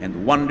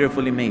and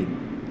wonderfully made.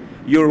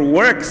 Your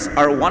works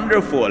are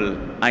wonderful.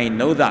 I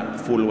know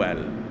that full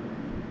well.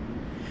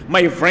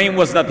 My frame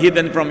was not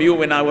hidden from you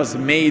when I was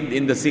made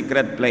in the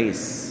secret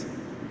place,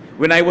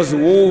 when I was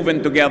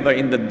woven together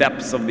in the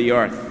depths of the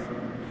earth.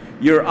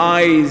 Your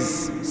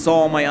eyes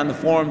saw my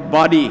unformed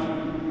body.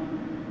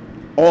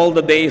 All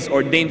the days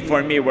ordained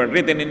for me were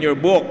written in your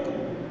book,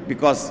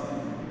 because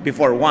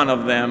before one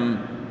of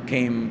them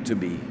came to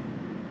be.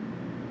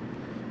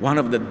 One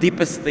of the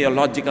deepest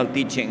theological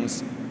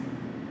teachings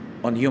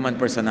on human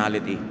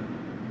personality.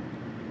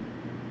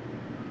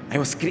 I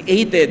was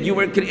created. You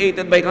were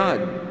created by God.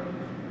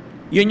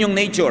 Yun yung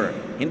nature,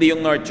 hindi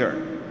yung nurture.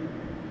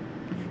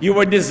 You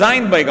were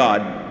designed by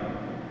God.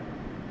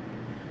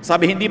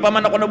 Sabi, hindi pa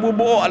man ako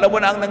nabubuo, alam mo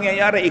na ang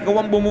nangyayari,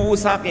 ikaw ang bumuo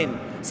sa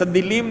akin. Sa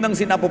dilim ng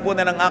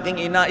sinapupunan ng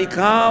aking ina,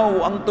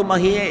 ikaw ang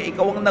tumahi,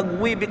 ikaw ang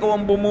nagweave, ikaw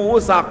ang bumuo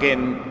sa akin.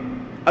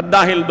 At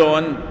dahil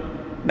doon,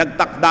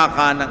 nagtakda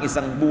ka ng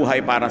isang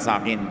buhay para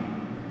sa akin.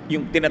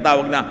 Yung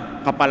tinatawag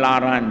na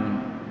kapalaran.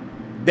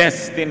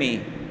 Destiny.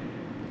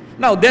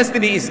 Now,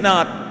 destiny is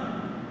not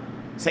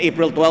sa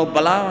April 12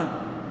 pala,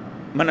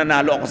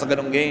 mananalo ako sa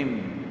ganong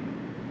game.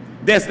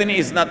 Destiny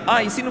is not,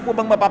 sino po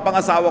bang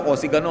mapapangasawa ko?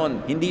 Si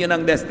ganon. Hindi yun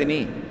ang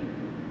destiny.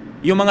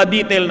 Yung mga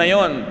detail na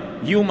yon,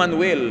 human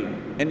will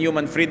and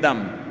human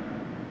freedom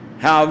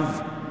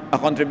have a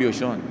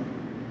contribution.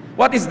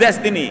 What is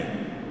destiny?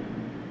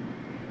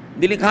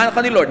 Dilikha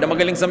ka ni Lord na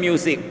magaling sa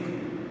music.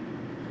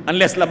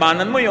 Unless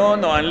labanan mo yon,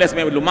 o unless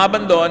may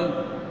lumaban doon,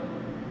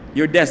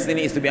 your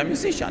destiny is to be a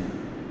musician.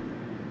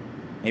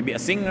 Maybe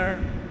a singer,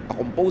 a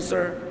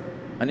composer,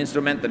 an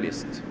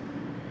instrumentalist.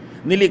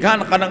 Nilikha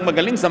ka ng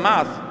magaling sa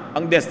math.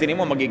 Ang destiny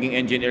mo, magiging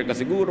engineer ka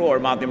siguro, or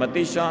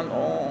mathematician,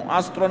 o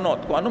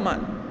astronaut, kung ano man.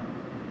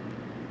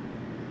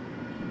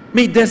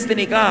 May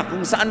destiny ka.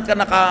 Kung saan ka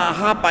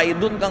nakahapay,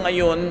 doon ka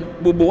ngayon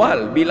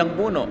bubuwal bilang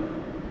puno.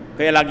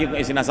 Kaya lagi kong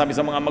sinasabi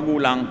sa mga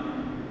magulang,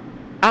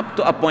 up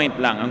to a point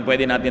lang ang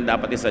pwede natin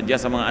dapat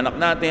isuggest sa mga anak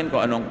natin,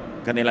 kung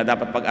anong kanila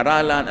dapat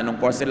pag-aralan, anong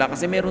course nila,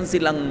 kasi meron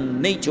silang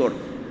nature.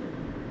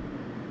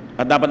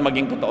 At dapat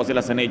maging totoo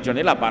sila sa nature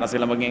nila para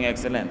sila maging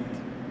excellent.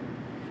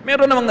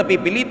 Meron namang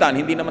napipilitan,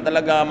 hindi naman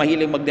talaga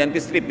mahilig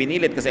mag-dentistry,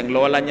 pinilit kasi ang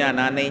lola niya,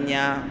 nanay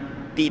niya,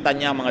 tita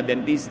niya, mga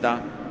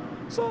dentista.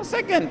 So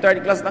second,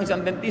 third class lang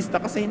siyang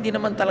dentista kasi hindi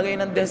naman talaga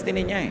yun ang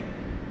destiny niya eh.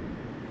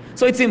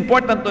 So it's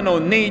important to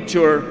know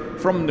nature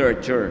from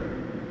nurture.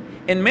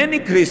 And many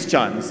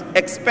Christians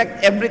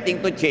expect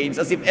everything to change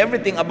as if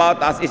everything about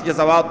us is just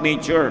about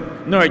nature,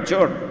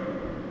 nurture.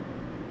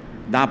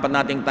 Dapat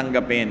nating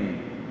tanggapin.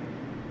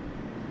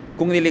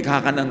 Kung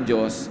nilikha ka ng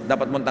Diyos,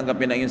 dapat mong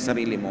tanggapin na yung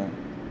sarili mo.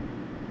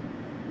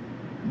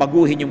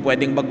 Baguhin yung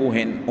pwedeng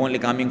baguhin, only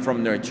coming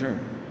from nurture.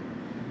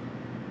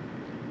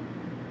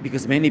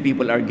 Because many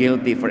people are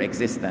guilty for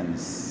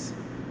existence.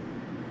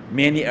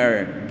 Many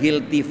are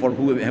guilty for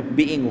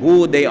being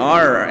who they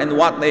are and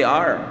what they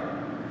are.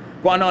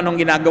 Kung ano-anong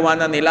ginagawa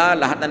na nila,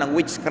 lahat na ng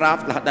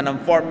witchcraft, lahat na ng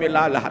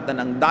formula, lahat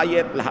na ng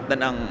diet, lahat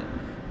na ng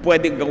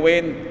pwedeng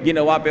gawin,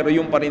 ginawa, pero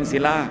yung pa rin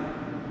sila.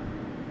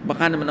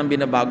 Baka naman ang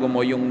binabago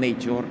mo yung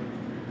nature.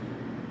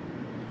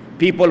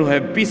 People who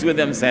have peace with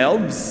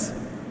themselves,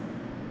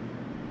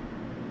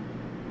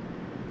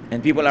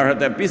 and people are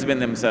at peace with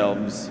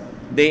themselves,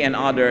 they and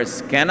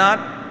others cannot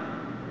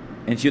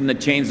and should not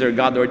change their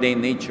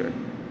God-ordained nature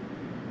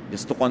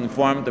just to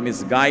conform to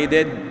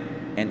misguided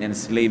and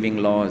enslaving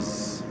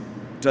laws,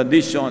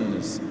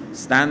 traditions,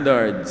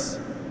 standards,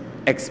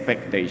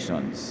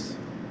 expectations.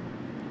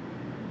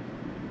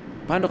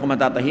 Paano ka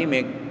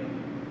matatahimik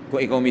kung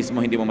ikaw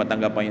mismo hindi mo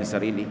matanggap pa yung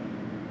sarili?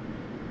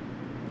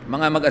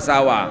 Mga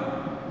mag-asawa,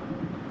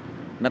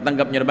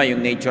 natanggap niyo na ba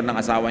yung nature ng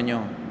asawa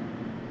niyo?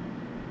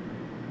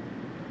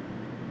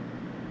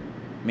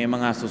 May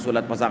mga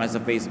susulat pa sa akin sa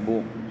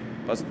Facebook,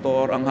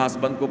 Pastor, ang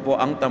husband ko po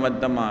ang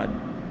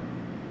tamad-tamad.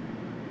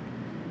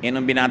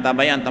 Nung binata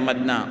ba yan, tamad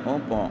na?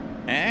 Opo.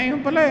 Yun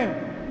pala eh.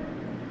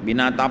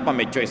 Binata pa,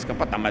 may choice ka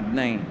pa, tamad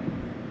na eh.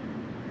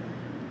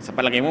 Sa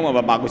palagay mo,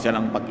 mababago siya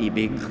ng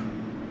pag-ibig.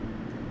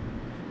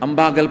 Ang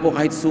bagal po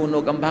kahit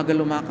sunog, ang bagal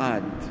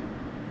lumakad.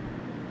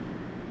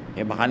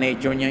 Baka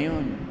nature niya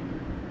yun.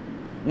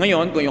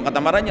 Ngayon, kung yung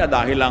katamaran niya,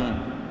 dahil lang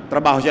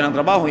trabaho siya ng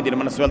trabaho, hindi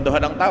naman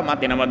nasweldohan ang tama,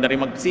 tinamad na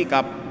rin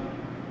magsikap,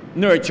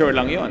 nurture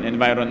lang yon,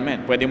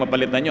 environment. Pwede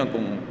mapalitan yon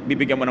kung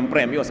bibigyan mo ng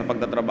premyo sa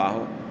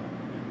pagtatrabaho.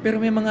 Pero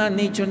may mga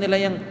nature nila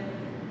yung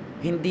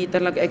hindi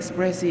talaga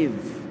expressive.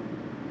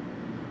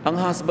 Ang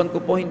husband ko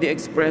po hindi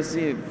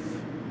expressive.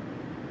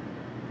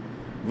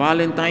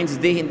 Valentine's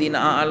Day hindi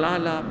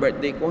naaalala,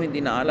 birthday ko hindi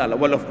naaalala.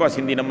 Well, of course,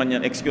 hindi naman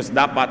yan excuse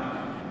dapat.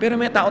 Pero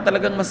may tao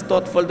talagang mas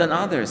thoughtful than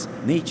others.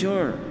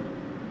 Nature.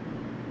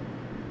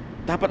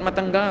 Dapat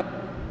matanggap.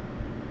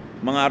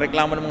 Mga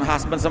reklamo ng mga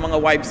husband sa mga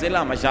wives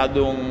nila,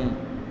 masyadong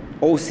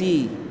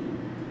OC.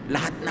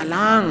 Lahat na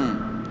lang.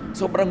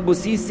 Sobrang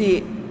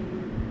busisi.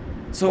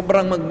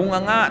 Sobrang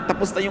magbunganga.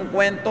 Tapos na yung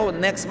kwento.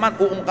 Next month,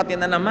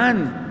 uungkatin na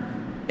naman.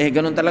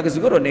 Ganun talaga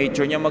siguro.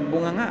 Nature niya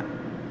magbunganga.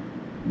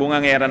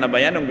 Bungangera na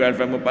ba yan? Nung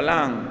girlfriend mo pa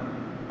lang.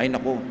 Ay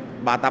naku,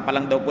 bata pa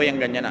lang daw po yung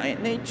ganyan na.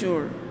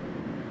 Nature.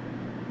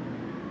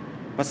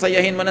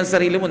 Pasayahin mo ng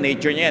sarili mo.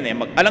 Nature niya yan.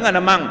 Alam nga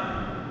namang,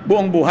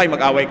 buong buhay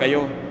mag-away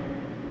kayo.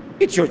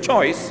 It's your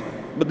choice.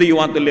 But do you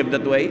want to live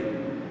that way?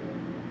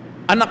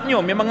 Anak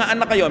nyo, may mga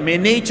anak kayo, may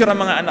nature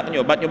ang mga anak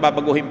nyo, ba't nyo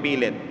babaguhin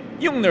pilit?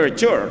 Yung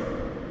nurture,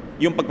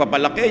 yung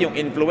pagpapalaki, yung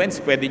influence,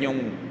 pwede nyong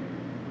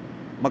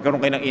magkaroon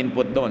kayo ng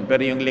input doon.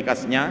 Pero yung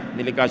likas niya,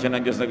 nilikas siya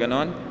ng Diyos na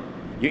ganon,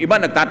 yung iba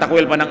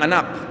nagtatakwil pa ng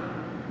anak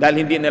dahil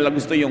hindi nila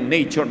gusto yung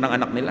nature ng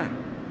anak nila.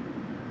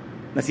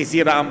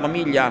 Nasisira ang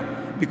pamilya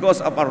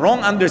because of a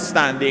wrong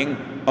understanding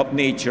of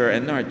nature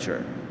and nurture.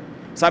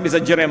 Sabi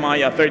sa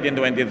Jeremiah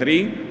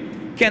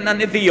 13:23, can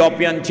an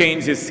Ethiopian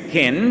change his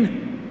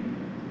skin?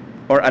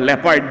 Or a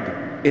leopard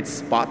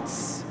its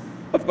spots?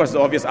 Of course, the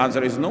obvious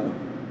answer is no.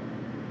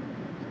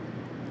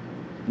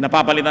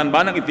 Napapalitan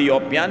ba ng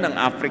Ethiopian, ng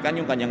African,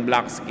 yung kanyang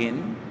black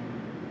skin?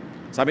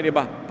 Sabi niya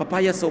ba,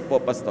 papaya soap po,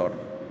 Pastor.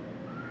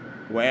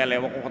 Well,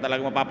 ewan ko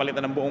talaga mapapalitan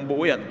ng buong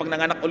buo yan. Pag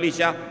nanganak uli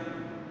siya,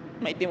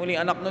 maitim uli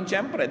anak nun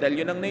siyempre,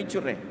 dahil yun ang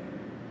nature eh.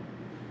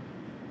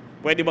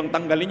 Pwede bang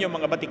tanggalin yung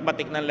mga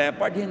batik-batik ng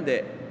leopard? Hindi.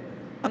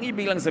 Ang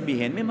ibig lang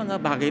sabihin, may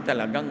mga bagay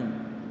talagang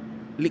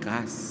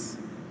likas.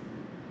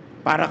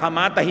 Para ka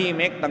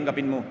matahimik,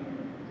 tanggapin mo.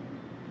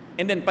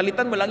 And then,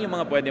 palitan mo lang yung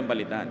mga pwedeng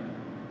palitan.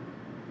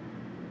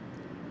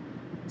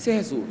 Si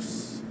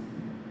Jesus,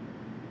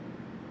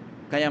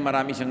 kaya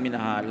marami siyang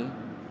minahal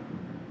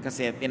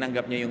kasi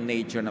tinanggap niya yung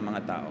nature ng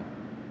mga tao.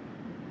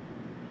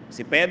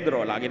 Si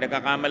Pedro, lagi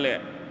nagkakamali.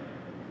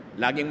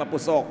 Laging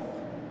mapusok.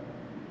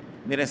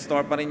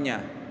 Nirestore pa rin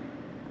niya.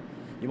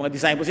 Yung mga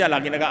disciples niya,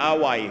 lagi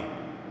nag-aaway.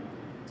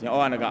 Siya,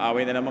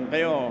 nag-aaway na naman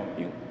kayo.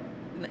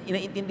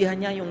 inaintindihan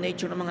niya yung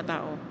nature ng mga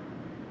tao.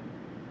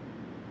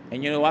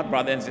 And you know what,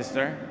 brother and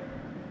sister?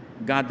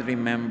 God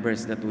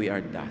remembers that we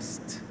are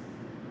dust.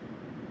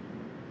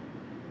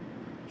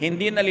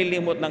 Hindi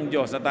nalilimot ng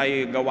Diyos na tayo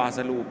gawa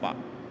sa lupa.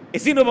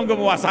 Sino bang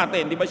gumawa sa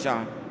atin? Di ba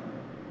siya?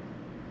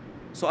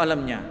 So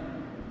alam niya,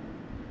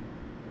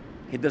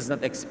 He does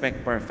not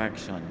expect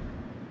perfection.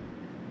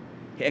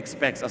 He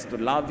expects us to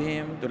love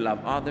Him, to love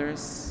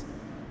others,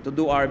 to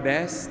do our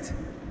best.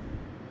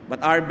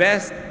 But our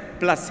best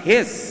plus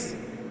His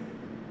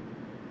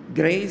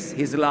grace,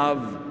 His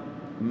love,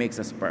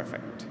 makes us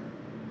perfect.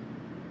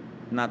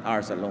 Not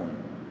ours alone,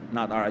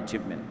 not our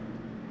achievement.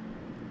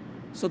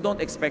 So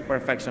don't expect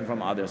perfection from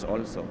others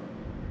also.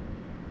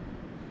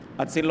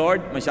 At si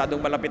Lord,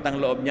 masyadong malapit ang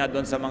loob niya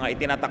doon sa mga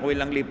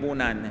itinatakwil ng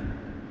lipunan,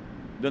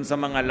 doon sa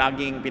mga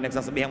laging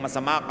pinagsasabihang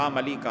masama ka,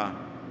 mali ka.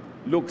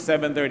 Luke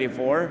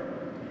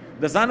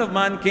 7:34, the Son of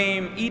Man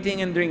came eating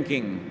and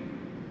drinking,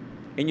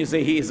 and you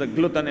say He is a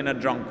glutton and a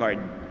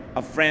drunkard,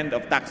 a friend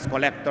of tax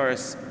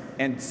collectors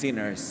and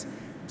sinners.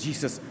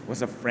 Jesus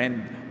was a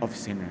friend of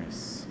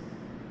sinners.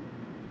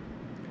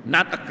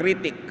 Not a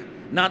critic,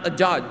 not a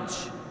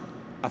judge,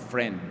 a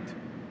friend.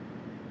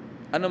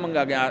 Ano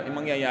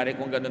mangyayari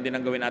kung ganoon din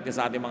ang gawin natin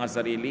sa ating mga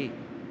sarili?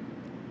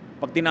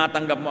 Pag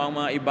tinatanggap mo ang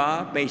mga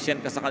iba,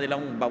 patient ka sa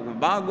kanilang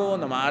bago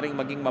na maaaring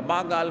maging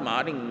mabagal,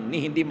 maaaring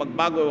hindi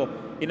magbago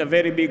in a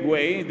very big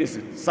way,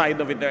 this side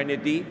of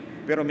eternity,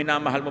 pero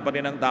minamahal mo pa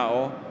rin ang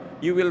tao,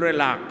 you will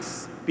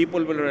relax,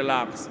 people will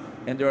relax,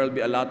 and there will be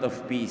a lot of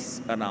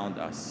peace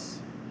around us.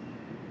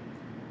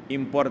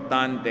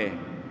 Importante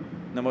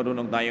na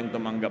marunong tayong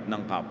tumanggap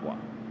ng kapwa.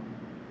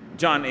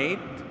 John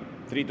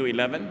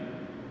 8:3-11.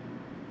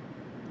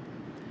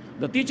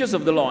 The teachers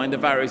of the law and the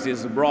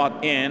Pharisees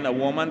brought in a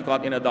woman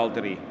caught in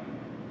adultery.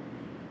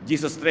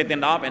 Jesus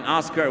straightened up and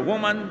asked her,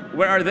 "Woman,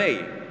 where are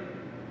they?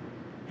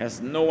 Has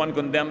no one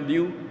condemned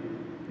you?"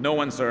 "No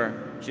one, sir,"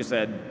 she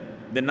said.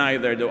 "Then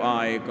neither do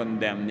I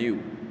condemn you,"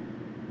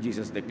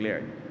 Jesus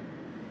declared.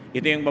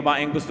 Ito yung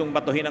babaeng gustong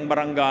batuhin ng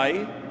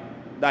barangay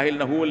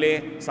dahil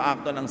nahuli sa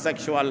akto ng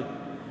sexual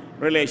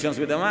relations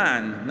with a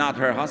man,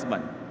 not her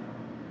husband.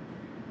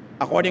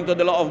 According to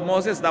the law of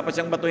Moses, dapat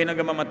siyang batuhin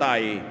hanggang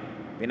mamatay.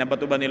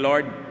 Pinabato ba ni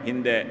Lord?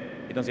 Hindi.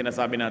 Itong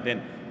sinasabi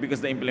natin, because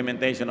the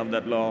implementation of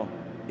that law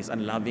is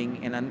unloving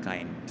and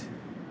unkind.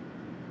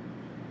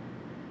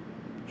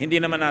 Hindi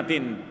naman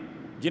natin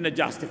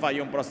gina-justify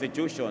yung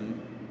prostitution,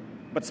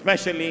 but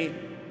especially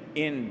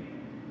in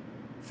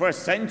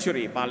first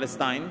century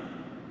Palestine,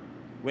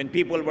 when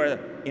people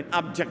were in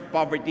abject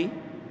poverty,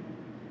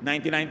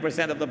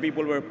 99% of the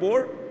people were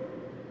poor,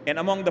 and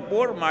among the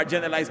poor,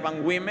 marginalized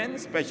pang women,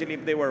 especially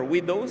if they were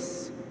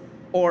widows,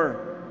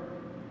 or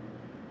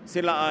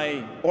sila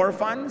ay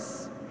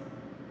orphans.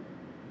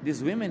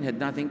 These women had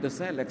nothing to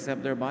sell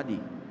except their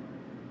body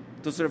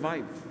to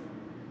survive.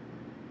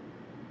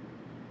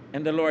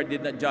 And the Lord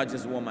did not judge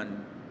this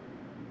woman,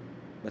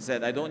 but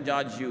said, "I don't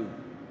judge you.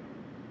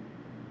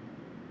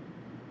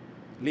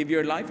 Live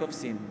your life of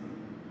sin.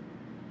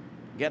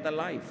 Get a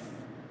life."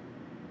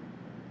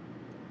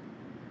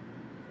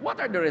 What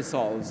are the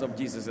results of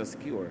Jesus'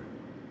 cure?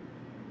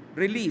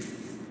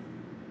 Relief,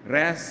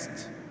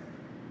 rest,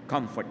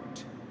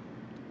 comfort,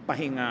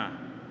 pahinga,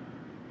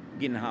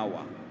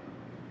 ginhawa.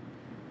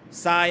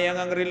 Sayang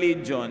ang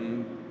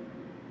religion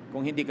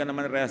kung hindi ka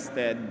naman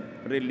rested,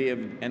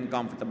 relieved, and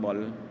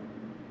comfortable.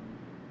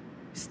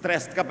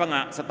 Stressed ka pa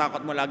nga sa takot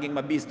mo laging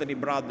mabisto ni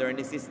brother,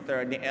 ni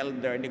sister, ni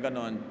elder, ni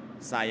ganon.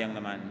 Sayang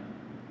naman.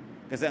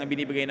 Kasi ang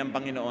binibigay ng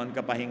Panginoon,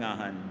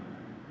 kapahingahan.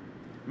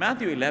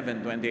 Matthew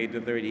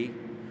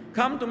 11:28-30.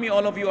 Come to me,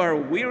 all of you are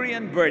weary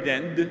and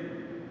burdened.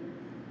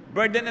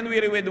 Burdened and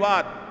weary with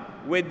what?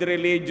 With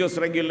religious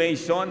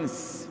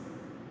regulations.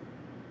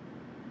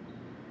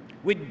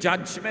 With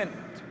judgment.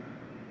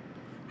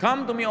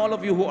 Come to me, all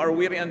of you who are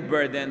weary and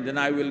burdened, and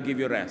I will give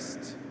you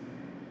rest.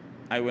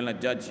 I will not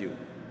judge you.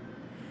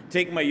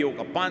 Take my yoke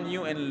upon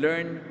you and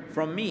learn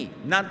from me.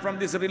 Not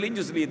from these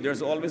religious leaders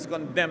who always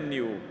condemn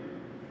you.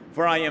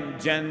 For I am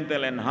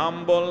gentle and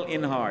humble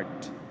in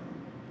heart,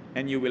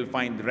 and you will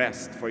find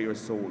rest for your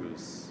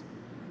souls.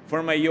 For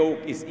my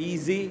yoke is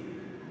easy,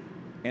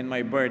 and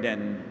my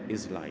burden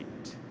is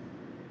light.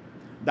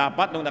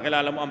 Dapat nung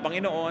nakilala mo ang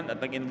Panginoon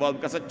at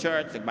nag-involve ka sa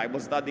church, nag-Bible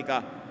study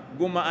ka,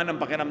 gumaan ang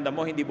pakiramdam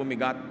mo, hindi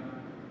bumigat.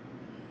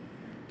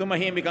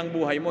 Tumahimik ang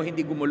buhay mo,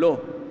 hindi gumulo.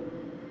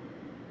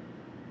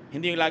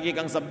 Hindi yung lagi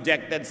kang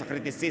subjected sa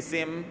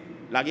criticism,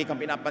 lagi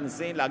kang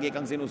pinapansin, lagi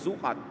kang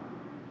sinusukat.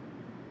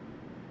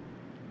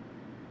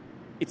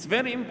 It's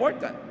very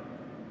important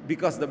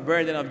because the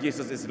burden of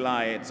Jesus is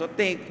light. So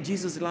take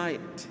Jesus'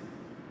 light.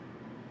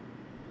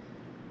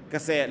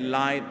 Kasi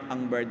light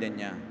ang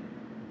burden niya.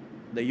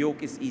 The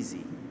yoke is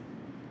easy.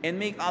 And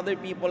make other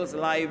people's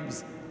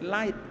lives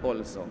light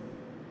also.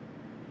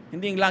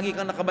 Hindi yung lagi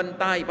kang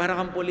nakabantay, para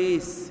kang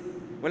pulis.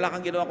 Wala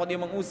kang ginawa kundi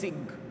mangusig.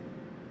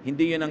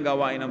 Hindi yun ang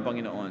gawain ng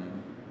Panginoon.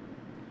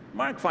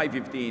 Mark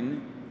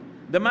 5:15,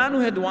 the man who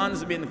had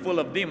once been full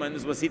of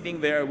demons was sitting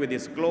there with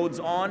his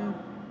clothes on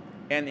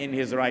and in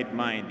his right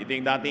mind. Ito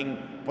yung dating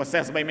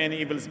possessed by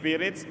many evil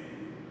spirits,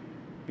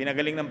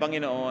 pinagaling ng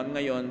Panginoon,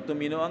 ngayon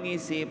tumino ang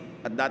isip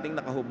at dating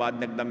nakahubad,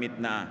 nagdamit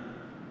na,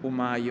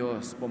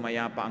 umayos,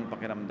 pumayapa ang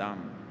pakiramdam.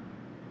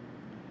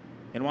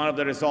 And one of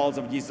the results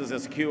of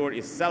Jesus' cure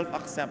is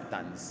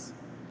self-acceptance,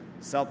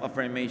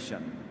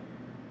 self-affirmation.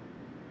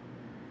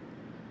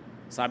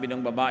 Sabi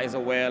ng babae sa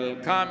well,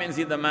 come and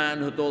see the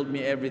man who told me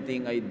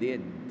everything I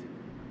did.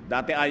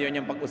 Dati ayaw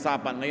niyang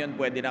pag-usapan, ngayon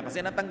pwede na kasi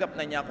natanggap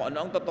na niya kung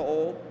ano ang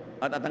totoo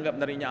at natanggap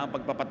na rin niya ang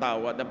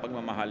pagpapatawad at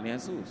pagmamahal ni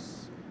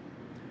Jesus.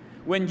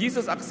 When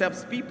Jesus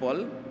accepts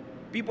people,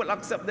 people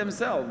accept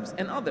themselves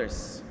and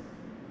others.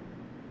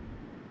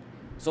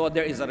 So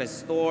there is a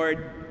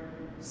restored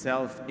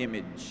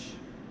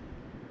self-image.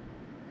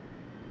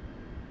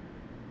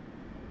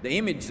 The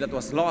image that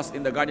was lost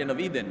in the Garden of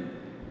Eden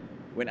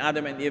when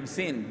Adam and Eve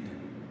sinned,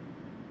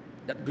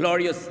 that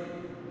glorious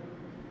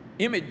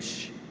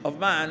image of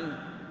man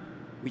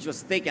which was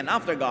taken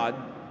after God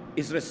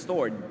is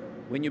restored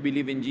when you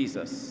believe in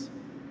Jesus.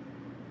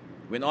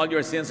 When all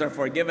your sins are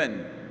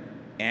forgiven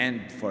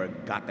and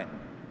forgotten.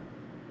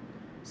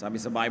 Sabi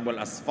sa Bible,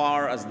 as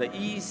far as the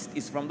east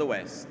is from the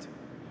west,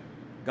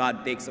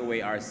 God takes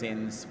away our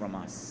sins from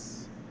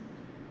us.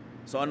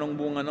 So anong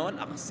bunga nun?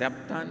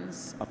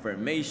 Acceptance,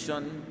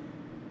 affirmation,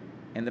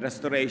 and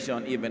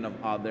restoration even of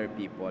other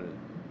people.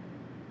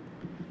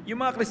 Yung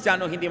mga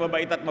Kristiyano hindi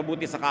mabait at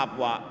mabuti sa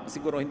kapwa,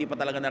 siguro hindi pa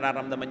talaga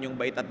nararamdaman yung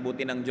bait at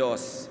buti ng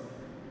Diyos.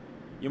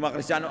 Yung mga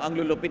Kristiyano ang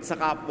lulupit sa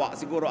kapwa,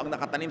 siguro ang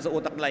nakatanim sa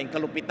utak nila yung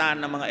kalupitan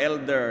ng mga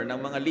elder, ng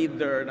mga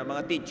leader, ng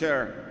mga teacher.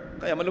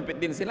 Kaya malupit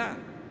din sila.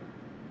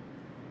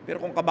 Pero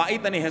kung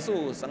kabaitan ni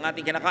Jesus, ang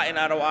ating kinakain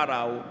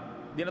araw-araw,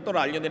 di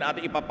natural, yun din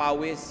ating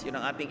ipapawis, yun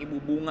ang ating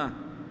ibubunga,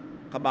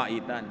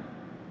 kabaitan.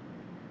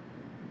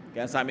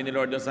 Kaya sabi ni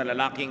Lord doon sa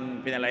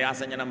lalaking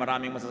pinalayasan niya ng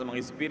maraming masasamang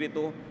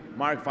espiritu,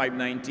 Mark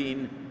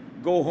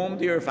 5:19, go home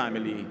to your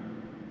family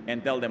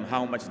and tell them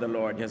how much the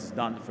Lord has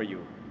done for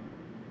you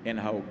and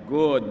how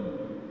good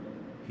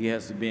He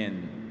has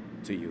been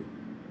to you.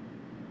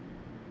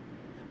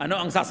 Ano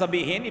ang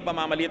sasabihin,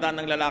 ipamamalitan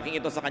ng lalaking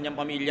ito sa kanyang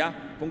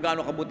pamilya kung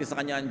gaano kabuti sa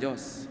kanya ang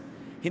Diyos?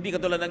 Hindi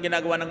katulad ng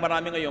ginagawa ng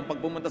marami ngayon,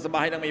 pag pumunta sa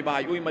bahay ng may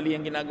bahay, uy, mali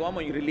ang ginagawa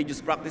mo, yung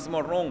religious practice mo,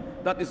 wrong,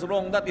 that is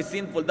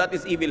sinful, that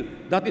is evil.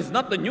 That is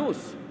not the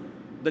news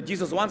that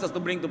Jesus wants us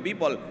to bring to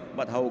people,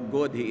 but how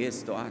good He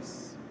is to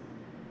us.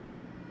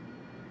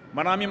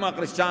 Marami mga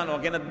Kristiyano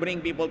cannot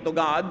bring people to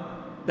God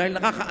dahil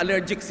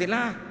nakaka-allergic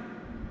sila.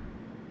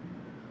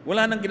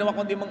 Wala nang ginawa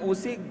kundi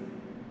mangusig.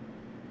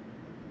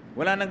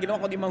 Wala nang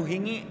ginawa kundi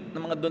manghingi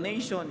ng mga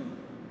donation.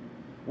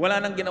 Wala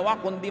nang ginawa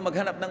kundi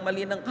maghanap ng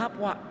mali ng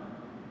kapwa.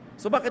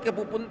 So bakit ka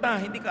pupunta?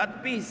 Hindi ka at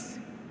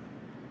peace.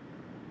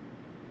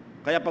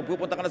 Kaya pag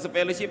pupunta ka na sa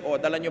fellowship,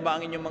 dala nyo ba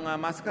ang inyong mga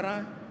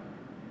maskara?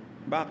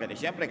 Bakit?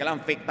 Siyempre,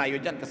 kailangan fake tayo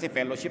dyan kasi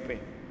fellowship eh.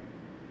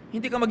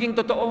 Hindi ka maging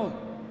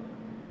totoo.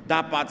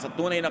 Dapat sa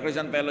tunay na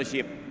Christian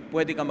fellowship,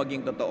 pwede ka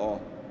maging totoo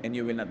and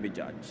you will not be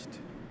judged.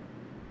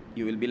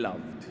 You will be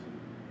loved.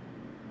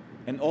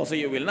 And also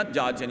you will not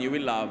judge and you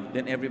will love,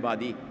 then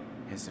everybody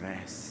has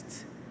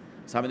rest.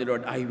 Sabi ni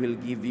Lord, I will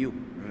give you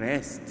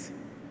rest.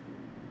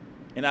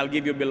 And I'll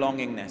give you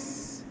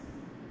belongingness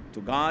to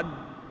God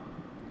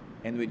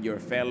and with your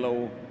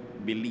fellow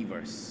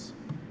believers.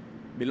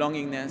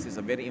 Belongingness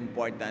is a very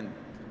important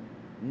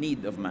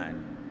need of man.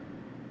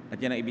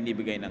 At yan ang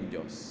ibinibigay ng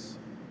Diyos.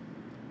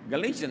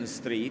 Galatians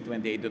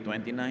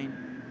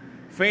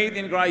 3:28-29. Faith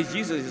in Christ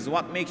Jesus is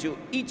what makes you,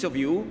 each of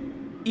you,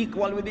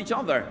 equal with each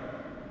other.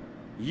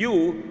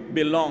 You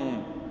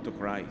belong to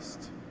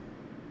Christ.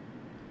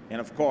 And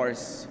of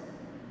course,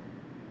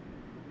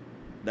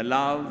 the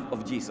love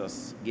of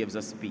Jesus gives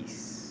us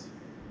peace.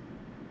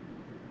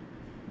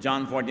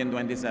 John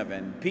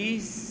 14:27,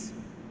 peace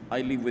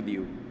I leave with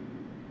you.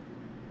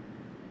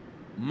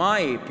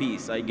 My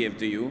peace I give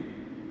to you.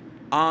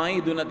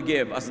 I do not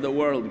give as the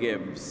world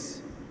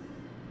gives.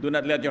 Do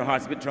not let your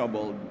hearts be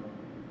troubled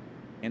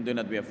and do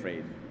not be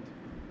afraid.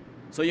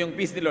 So yung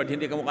peace ni Lord,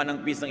 hindi kamukha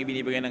ng peace na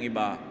ibinibigay ng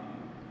iba.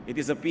 It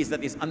is a peace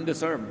that is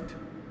undeserved.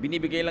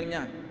 Binibigay lang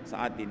niya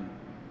sa atin.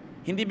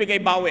 Hindi bigay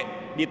bawi,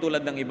 di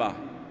tulad ng iba.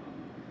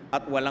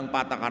 At walang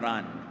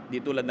patakaran. Di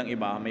tulad ng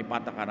iba, may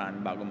patakaran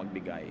bago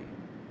magbigay.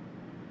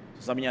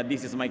 So sabi niya,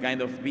 this is my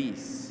kind of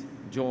peace,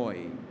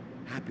 joy,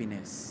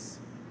 happiness,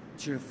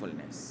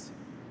 cheerfulness.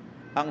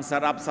 Ang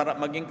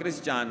sarap-sarap maging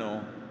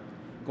Kristiyano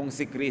kung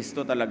si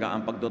Kristo talaga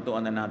ang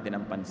pagtutuunan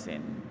natin ng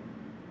pansin.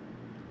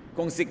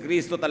 Kung si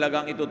Kristo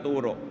talaga ang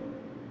ituturo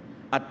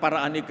at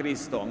paraan ni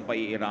Kristo ang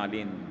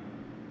paiiralin.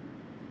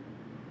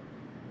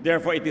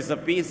 Therefore, it is a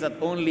peace that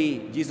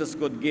only Jesus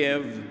could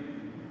give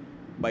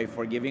by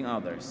forgiving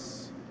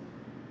others.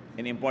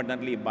 And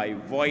importantly, by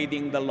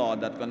voiding the law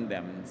that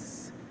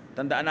condemns.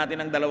 Tandaan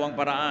natin ang dalawang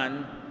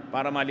paraan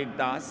para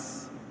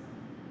maligtas.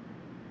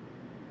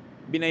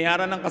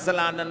 Binayaran ng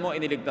kasalanan mo,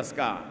 iniligtas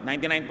ka.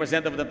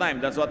 99% of the time,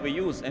 that's what we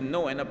use and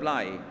know and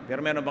apply.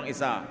 Pero meron bang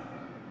isa?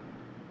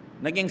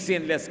 Naging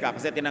sinless ka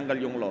kasi tinanggal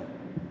yung law.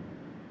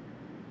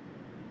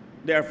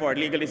 Therefore,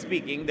 legally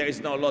speaking, there is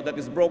no law that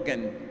is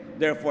broken.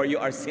 Therefore, you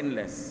are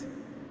sinless.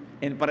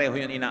 And pareho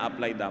yun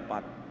ina-apply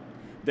dapat.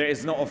 There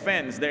is no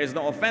offense, there is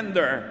no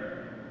offender.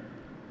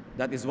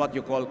 That is what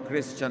you call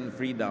Christian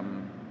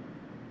freedom.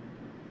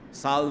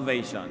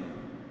 Salvation.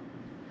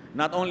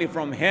 Not only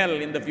from hell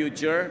in the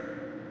future,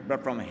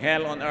 but from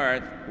hell on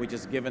earth, which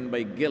is given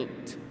by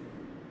guilt.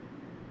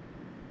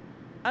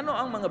 Ano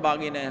ang mga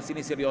bagay na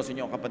siniseryoso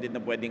nyo, kapatid,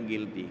 na pwedeng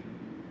guilty?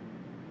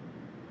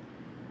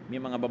 May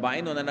mga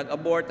babae no na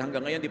nag-abort,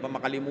 hanggang ngayon di pa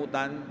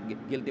makalimutan,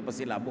 guilty pa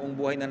sila, buong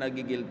buhay na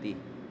nagigilty.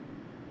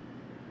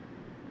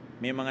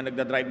 May mga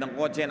nagdadrive ng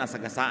kotse,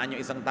 nasagasaan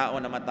yung isang tao,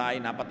 namatay,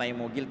 napatay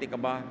mo, guilty ka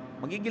ba?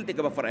 Magigilty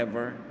ka ba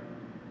forever?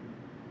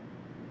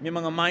 May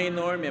mga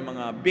minor, may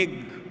mga big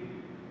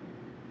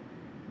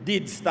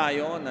deeds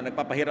tayo na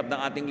nagpapahirap ng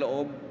ating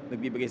loob,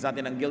 nagbibigay sa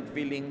atin ng guilt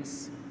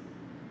feelings.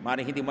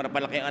 Maring hindi mo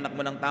napalaki ang anak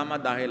mo ng tama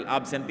dahil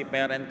absentee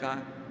parent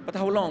ka. But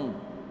how long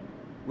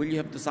will you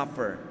have to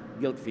suffer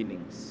guilt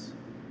feelings?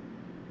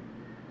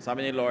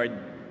 Sabi ni Lord,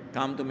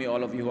 come to me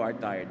all of you who are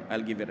tired,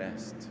 I'll give you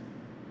rest.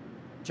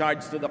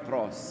 Charge to the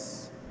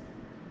cross.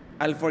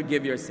 I'll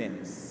forgive your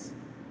sins.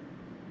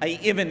 I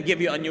even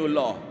give you a new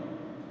law.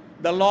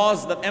 The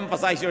laws that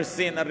emphasize your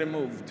sin are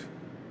removed.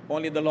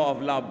 Only the law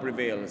of love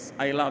prevails.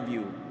 I love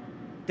you.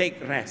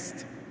 Take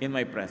rest in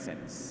my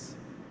presence.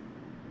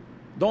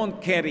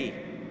 Don't carry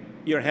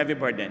your heavy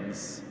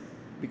burdens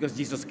because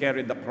Jesus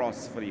carried the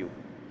cross for you.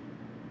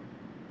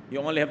 You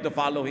only have to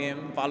follow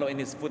Him, follow in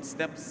His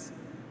footsteps,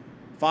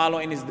 follow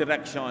in His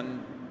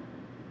direction,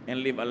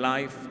 and live a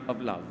life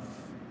of love.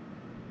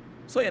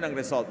 So yan ang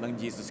result ng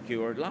Jesus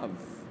cured love.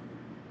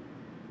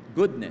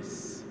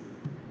 Goodness,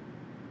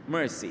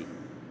 mercy.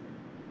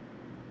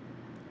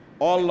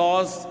 All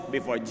laws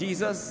before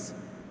Jesus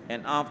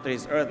and after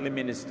His earthly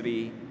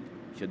ministry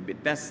should be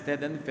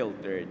tested and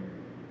filtered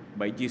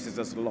by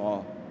Jesus'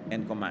 law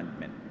and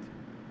commandment.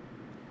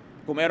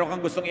 Kung meron kang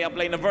gustong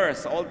i-apply na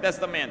verse sa Old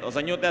Testament o sa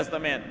New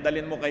Testament,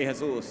 dalhin mo kay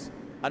Jesus.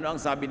 Ano ang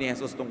sabi ni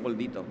Jesus tungkol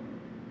dito?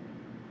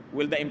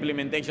 Will the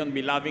implementation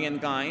be loving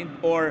and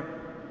kind, or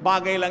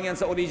bagay lang yan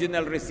sa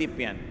original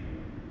recipient?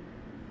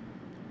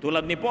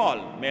 Tulad ni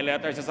Paul, may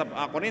letter siya sa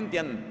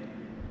Corinthian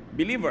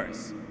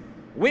believers.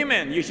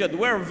 Women, you should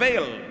wear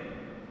veil.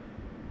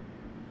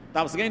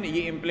 Tapos ngayon,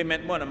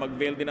 i-implement mo na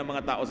mag-veil din ang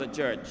mga tao sa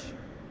church.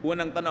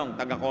 Unang tanong,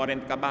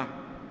 taga-Corinth ka ba?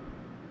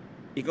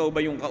 Ikaw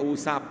ba yung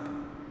kausap?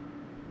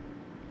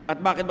 At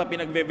bakit ba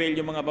pinag-veil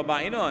yung mga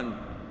babae noon?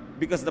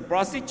 Because the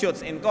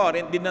prostitutes in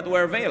Corinth did not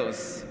wear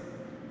veils.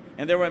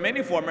 And there were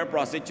many former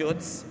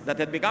prostitutes that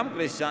had become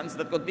Christians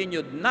that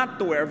continued not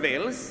to wear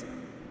veils.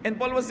 And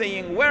Paul was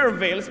saying, wear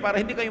veils para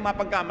hindi kayo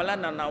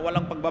mapagkamalan na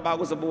walang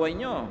pagbabago sa buhay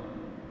nyo.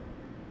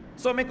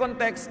 So may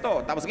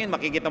konteksto. Tapos ngayon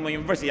makikita mo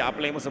yung verse,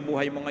 i-apply mo sa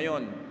buhay mo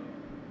ngayon.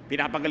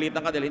 Pinapagalitan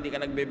ka dahil hindi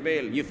ka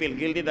nagbe-veil. You feel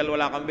guilty dahil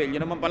wala kang veil.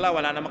 Yun naman pala,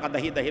 wala namang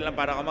kadahi-dahilan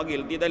para ka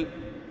mag-guilty dahil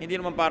hindi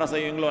naman para sa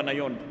iyo yung law na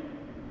yun.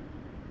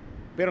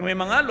 Pero may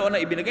mga law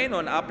na ibinigay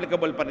noon,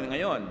 applicable pa rin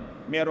ngayon.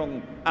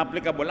 Merong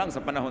applicable lang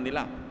sa panahon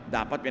nila.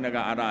 Dapat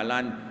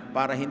pinag-aaralan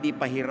para hindi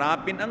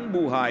pahirapin ang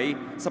buhay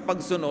sa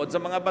pagsunod sa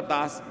mga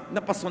batas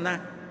na pasuna.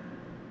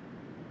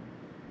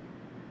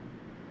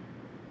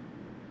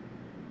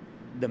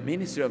 The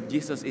ministry of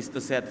Jesus is to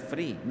set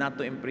free, not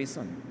to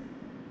imprison.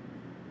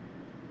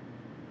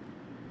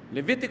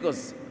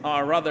 Leviticus,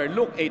 or rather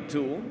Luke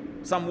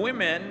 8:2, some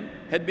women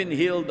had been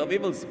healed of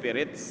evil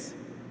spirits,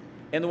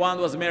 and one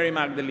was Mary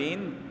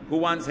Magdalene, who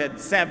once had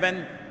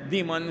 7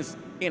 demons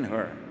in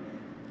her.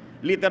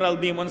 Literal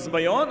demons ba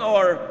yun,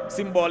 or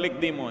symbolic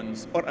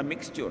demons, or a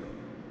mixture?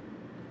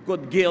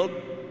 Could guilt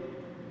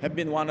have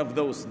been one of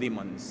those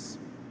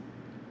demons?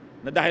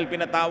 Na dahil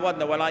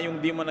pinatawad na wala yung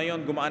demon na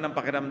yun, gumaan ang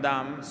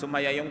pakiramdam,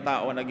 sumaya yung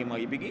tao, naging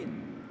maibigin.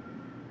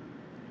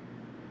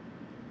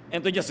 And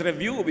to just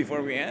review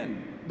before we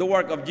end, the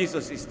work of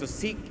Jesus is to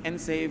seek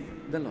and save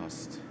the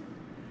lost.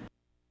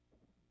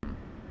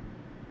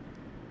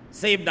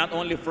 Save not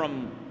only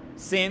from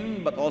sin,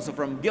 but also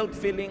from guilt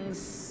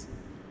feelings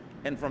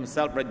and from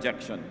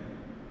self-rejection.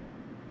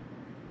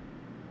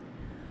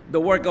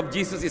 The work of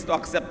Jesus is to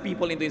accept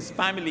people into His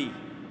family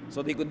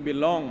so they could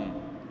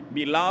belong,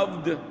 be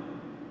loved,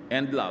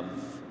 and love.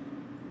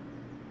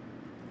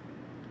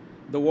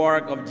 The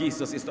work of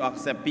Jesus is to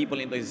accept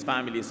people into His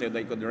family so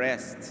they could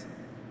rest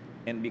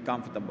and be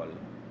comfortable.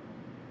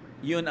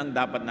 Yun ang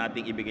dapat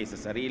nating ibigay sa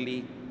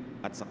sarili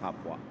at sa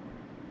kapwa.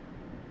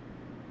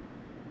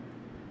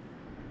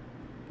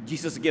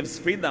 Jesus gives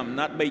freedom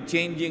not by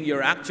changing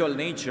your actual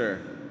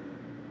nature,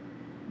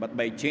 but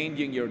by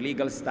changing your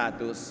legal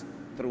status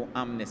through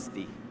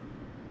amnesty.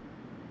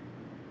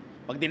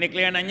 Pag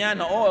dineclare na niya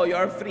na, oh, you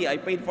are free, I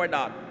paid for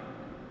that,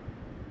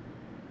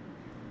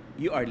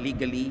 you are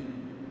legally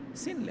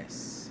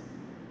sinless,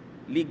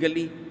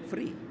 legally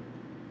free.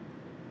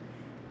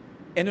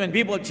 And when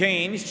people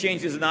change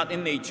is not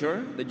in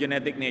nature, the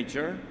genetic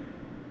nature,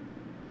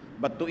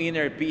 but to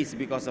inner peace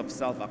because of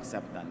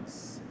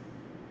self-acceptance.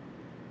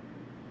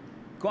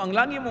 Kung ang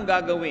lagi mong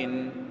gagawin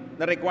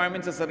na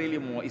requirement sa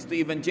sarili mo is to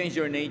even change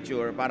your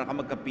nature para ka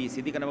magka-peace,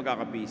 hindi ka na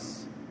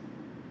magkaka-peace.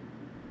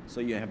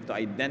 So you have to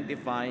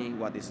identify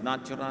what is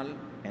natural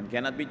and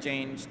cannot be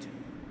changed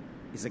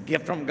It's a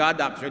gift from God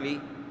actually,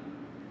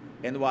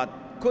 and what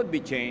could be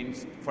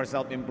changed for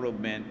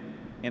self-improvement,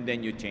 and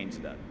then you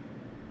change that.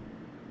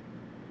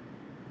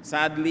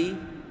 Sadly,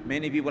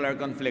 many people are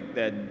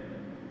conflicted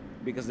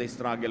because they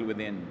struggle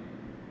within.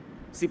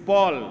 Si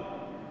Paul,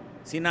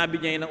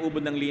 sinabi niya yun ang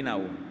ubod ng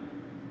linaw.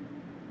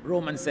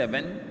 Romans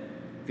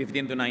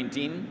 7:15 to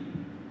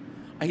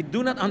 19, I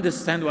do not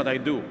understand what I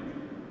do.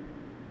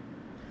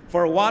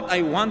 For what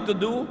I want to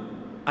do,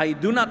 I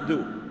do not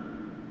do.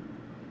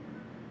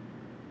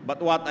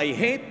 But what I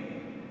hate,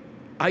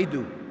 I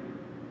do.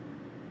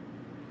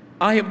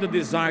 I have the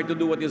desire to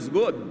do what is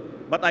good,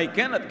 but I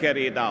cannot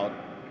carry it out.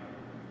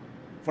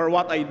 For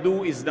what I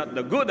do is not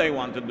the good I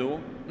want to do.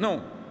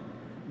 No.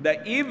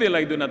 The evil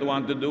I do not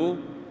want to do,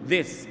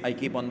 this I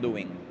keep on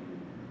doing.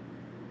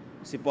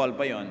 Si Paul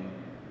pa yon.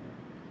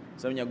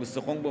 Sabi niya,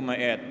 gusto kong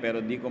bumait,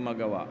 pero di ko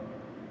magawa.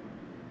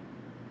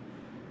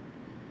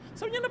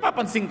 Sabi niya,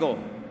 napapansin ko,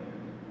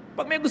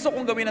 pag may gusto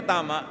kong gawin na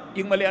tama,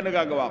 yung mali ang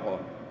nagagawa ko.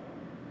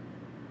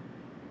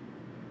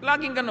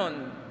 Laging ganon,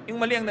 yung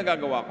mali ang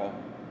nagagawa ko.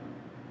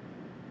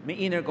 May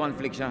inner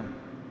conflict siya.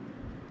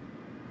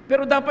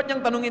 Pero dapat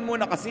niyang tanungin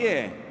muna kasi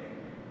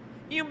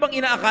yung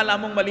bang inaakala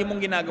mong mali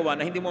mong ginagawa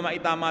na hindi mo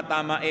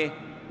maitama-tama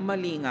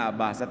mali nga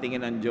ba sa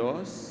tingin ng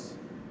Diyos?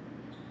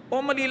 O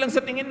mali lang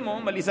sa tingin mo,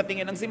 mali sa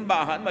tingin ng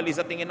simbahan, mali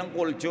sa tingin ng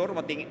culture,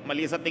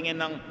 mali sa tingin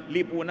ng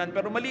lipunan,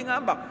 pero mali nga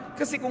ba?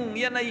 Kasi kung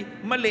yan ay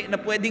mali na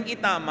pwedeng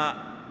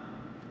itama,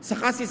 sa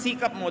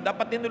kasisikap mo,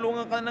 dapat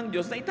tinulungan ka ng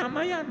Diyos na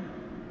itama yan.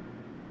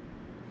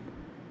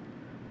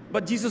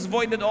 But Jesus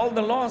voided all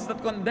the laws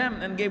that condemn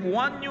and gave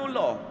one new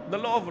law, the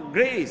law of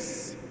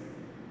grace.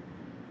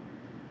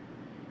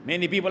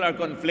 Many people are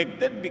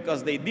conflicted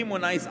because they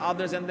demonize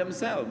others and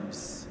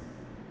themselves.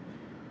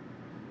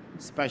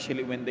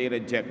 Especially when they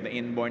reject the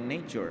inborn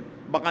nature.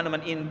 Baka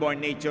naman inborn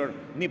nature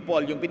ni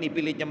Paul yung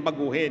pinipilit niyang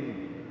baguhin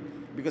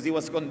because he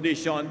was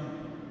conditioned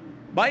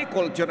by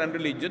culture and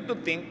religion to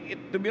think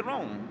it to be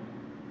wrong.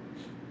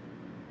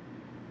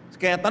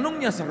 Kaya tanong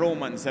niya sa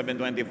Romans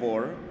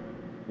 7:24,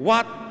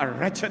 what a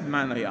wretched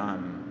man I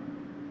am.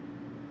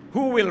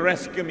 Who will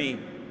rescue me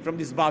from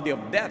this body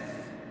of death?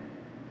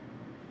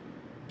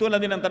 Tulad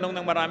din ang tanong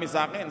ng marami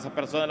sa akin sa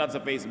personal at sa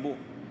Facebook.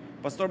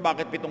 Pastor,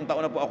 bakit 7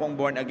 taon na po akong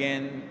born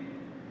again?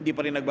 Hindi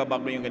pa rin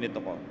nagbabago yung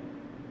ganito ko.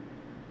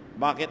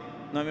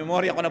 Bakit?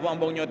 Na-memorya ko na po ang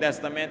buong New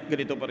Testament,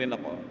 ganito pa rin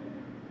ako.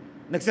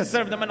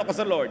 Nagsaserve naman ako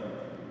sa Lord.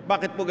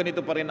 Bakit po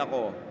ganito pa rin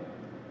ako?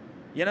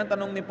 Yan ang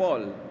tanong ni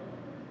Paul.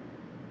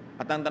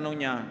 At ang tanong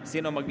niya,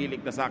 sino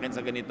magliligtas sa akin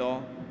sa ganito?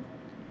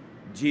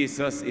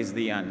 Jesus is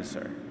the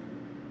answer.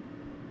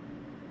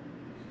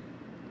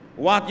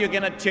 What you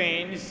cannot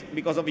change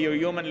because of your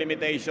human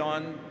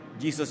limitation,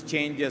 Jesus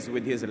changes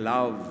with His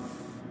love.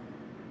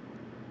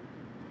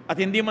 At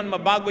hindi man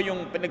mabago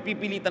yung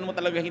pinagpipilitan mo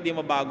talaga hindi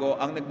mabago,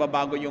 ang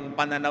nagbabago yung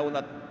pananaw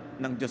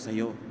ng Diyos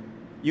sa'yo.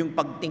 Yung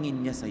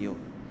pagtingin niya sa'yo.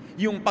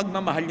 Yung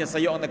pagmamahal niya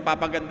sa'yo ang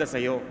nagpapaganda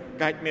sa'yo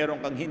kahit meron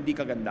kang hindi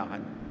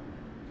kagandahan.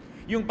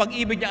 Yung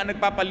pag-ibig niya ang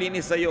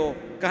nagpapalinis sa'yo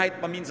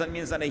kahit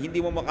paminsan-minsan ay hindi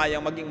mo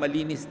makayang maging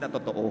malinis na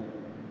totoo.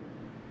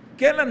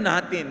 Kailan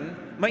natin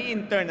may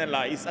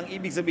internalize ang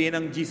ibig sabihin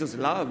ng Jesus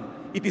love?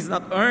 It is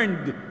not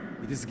earned.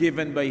 It is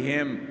given by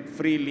Him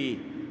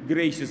freely,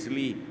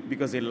 graciously,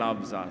 because He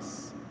loves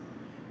us.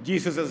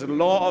 Jesus'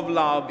 law of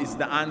love is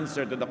the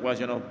answer to the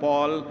question of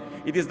Paul.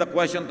 It is the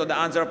question to the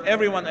answer of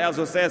everyone else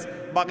who says,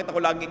 bakit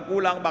ako laging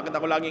kulang? Bakit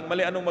ako laging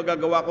mali? Anong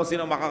magagawa ko?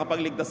 Sino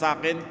makakapagligtas sa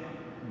akin?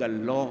 The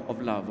law of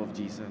love of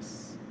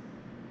Jesus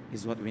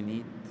is what we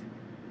need.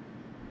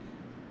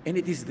 And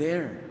it is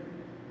there.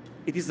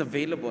 It is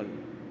available.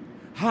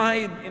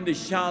 Hide in the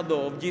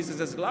shadow of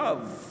Jesus'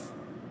 love.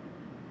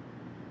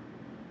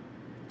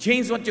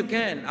 Change what you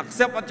can.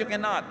 Accept what you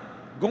cannot.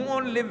 Go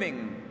on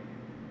living.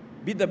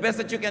 Be the best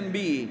that you can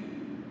be,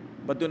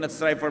 but do not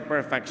strive for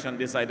perfection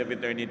this side of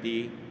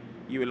eternity.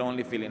 You will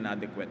only feel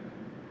inadequate.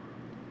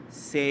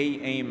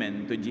 Say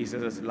amen to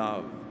Jesus'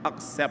 love.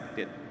 Accept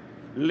it.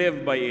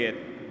 Live by it.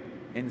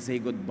 And say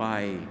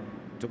goodbye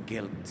to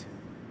guilt.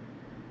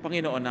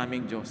 Panginoon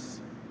naming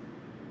Diyos,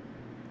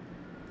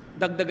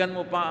 dagdagan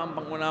mo pa ang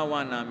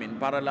pangunawa namin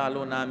para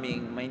lalo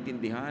naming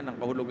maintindihan ang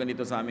kahulugan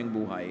nito sa aming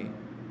buhay,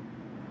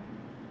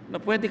 na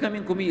pwede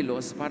kaming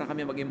kumilos para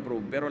kami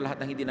mag-improve, pero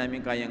lahat ng hindi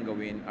namin kayang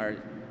gawin are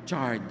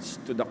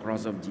charged to the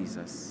cross of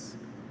Jesus.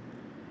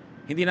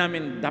 Hindi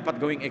namin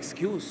dapat gawing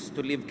excuse to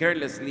live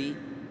carelessly,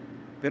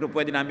 pero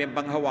pwede namin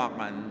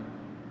panghawakan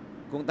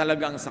kung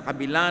talagang sa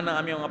kabila ng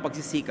aming mga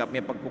pagsisikap,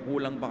 may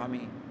pagkukulang pa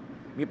kami.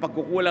 May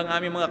pagkukulang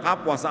aming mga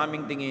kapwa sa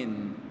aming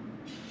tingin.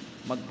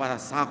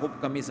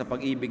 Magpasakop kami sa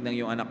pag-ibig ng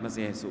iyong anak na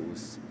si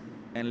Jesus,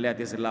 and let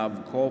His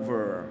love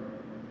cover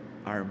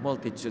our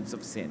multitudes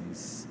of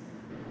sins.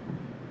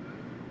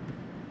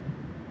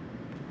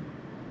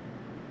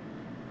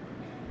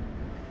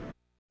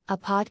 A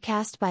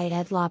podcast by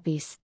Ed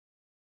Lopes.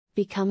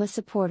 Become a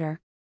supporter.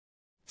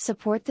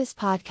 Support this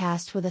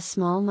podcast with a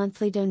small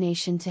monthly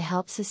donation to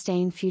help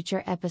sustain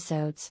future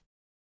episodes.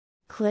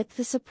 Click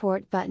the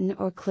support button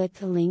or click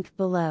the link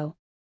below.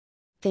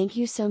 Thank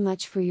you so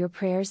much for your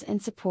prayers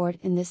and support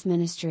in this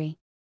ministry.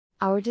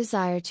 Our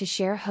desire to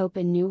share hope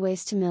in new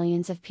ways to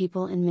millions of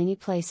people in many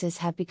places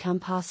have become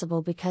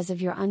possible because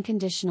of your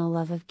unconditional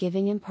love of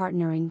giving and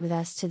partnering with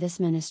us to this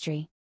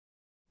ministry.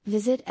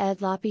 Visit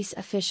Ed Lopes'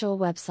 official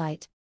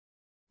website,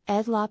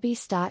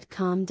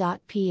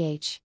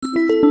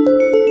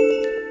 edlopes.com.ph.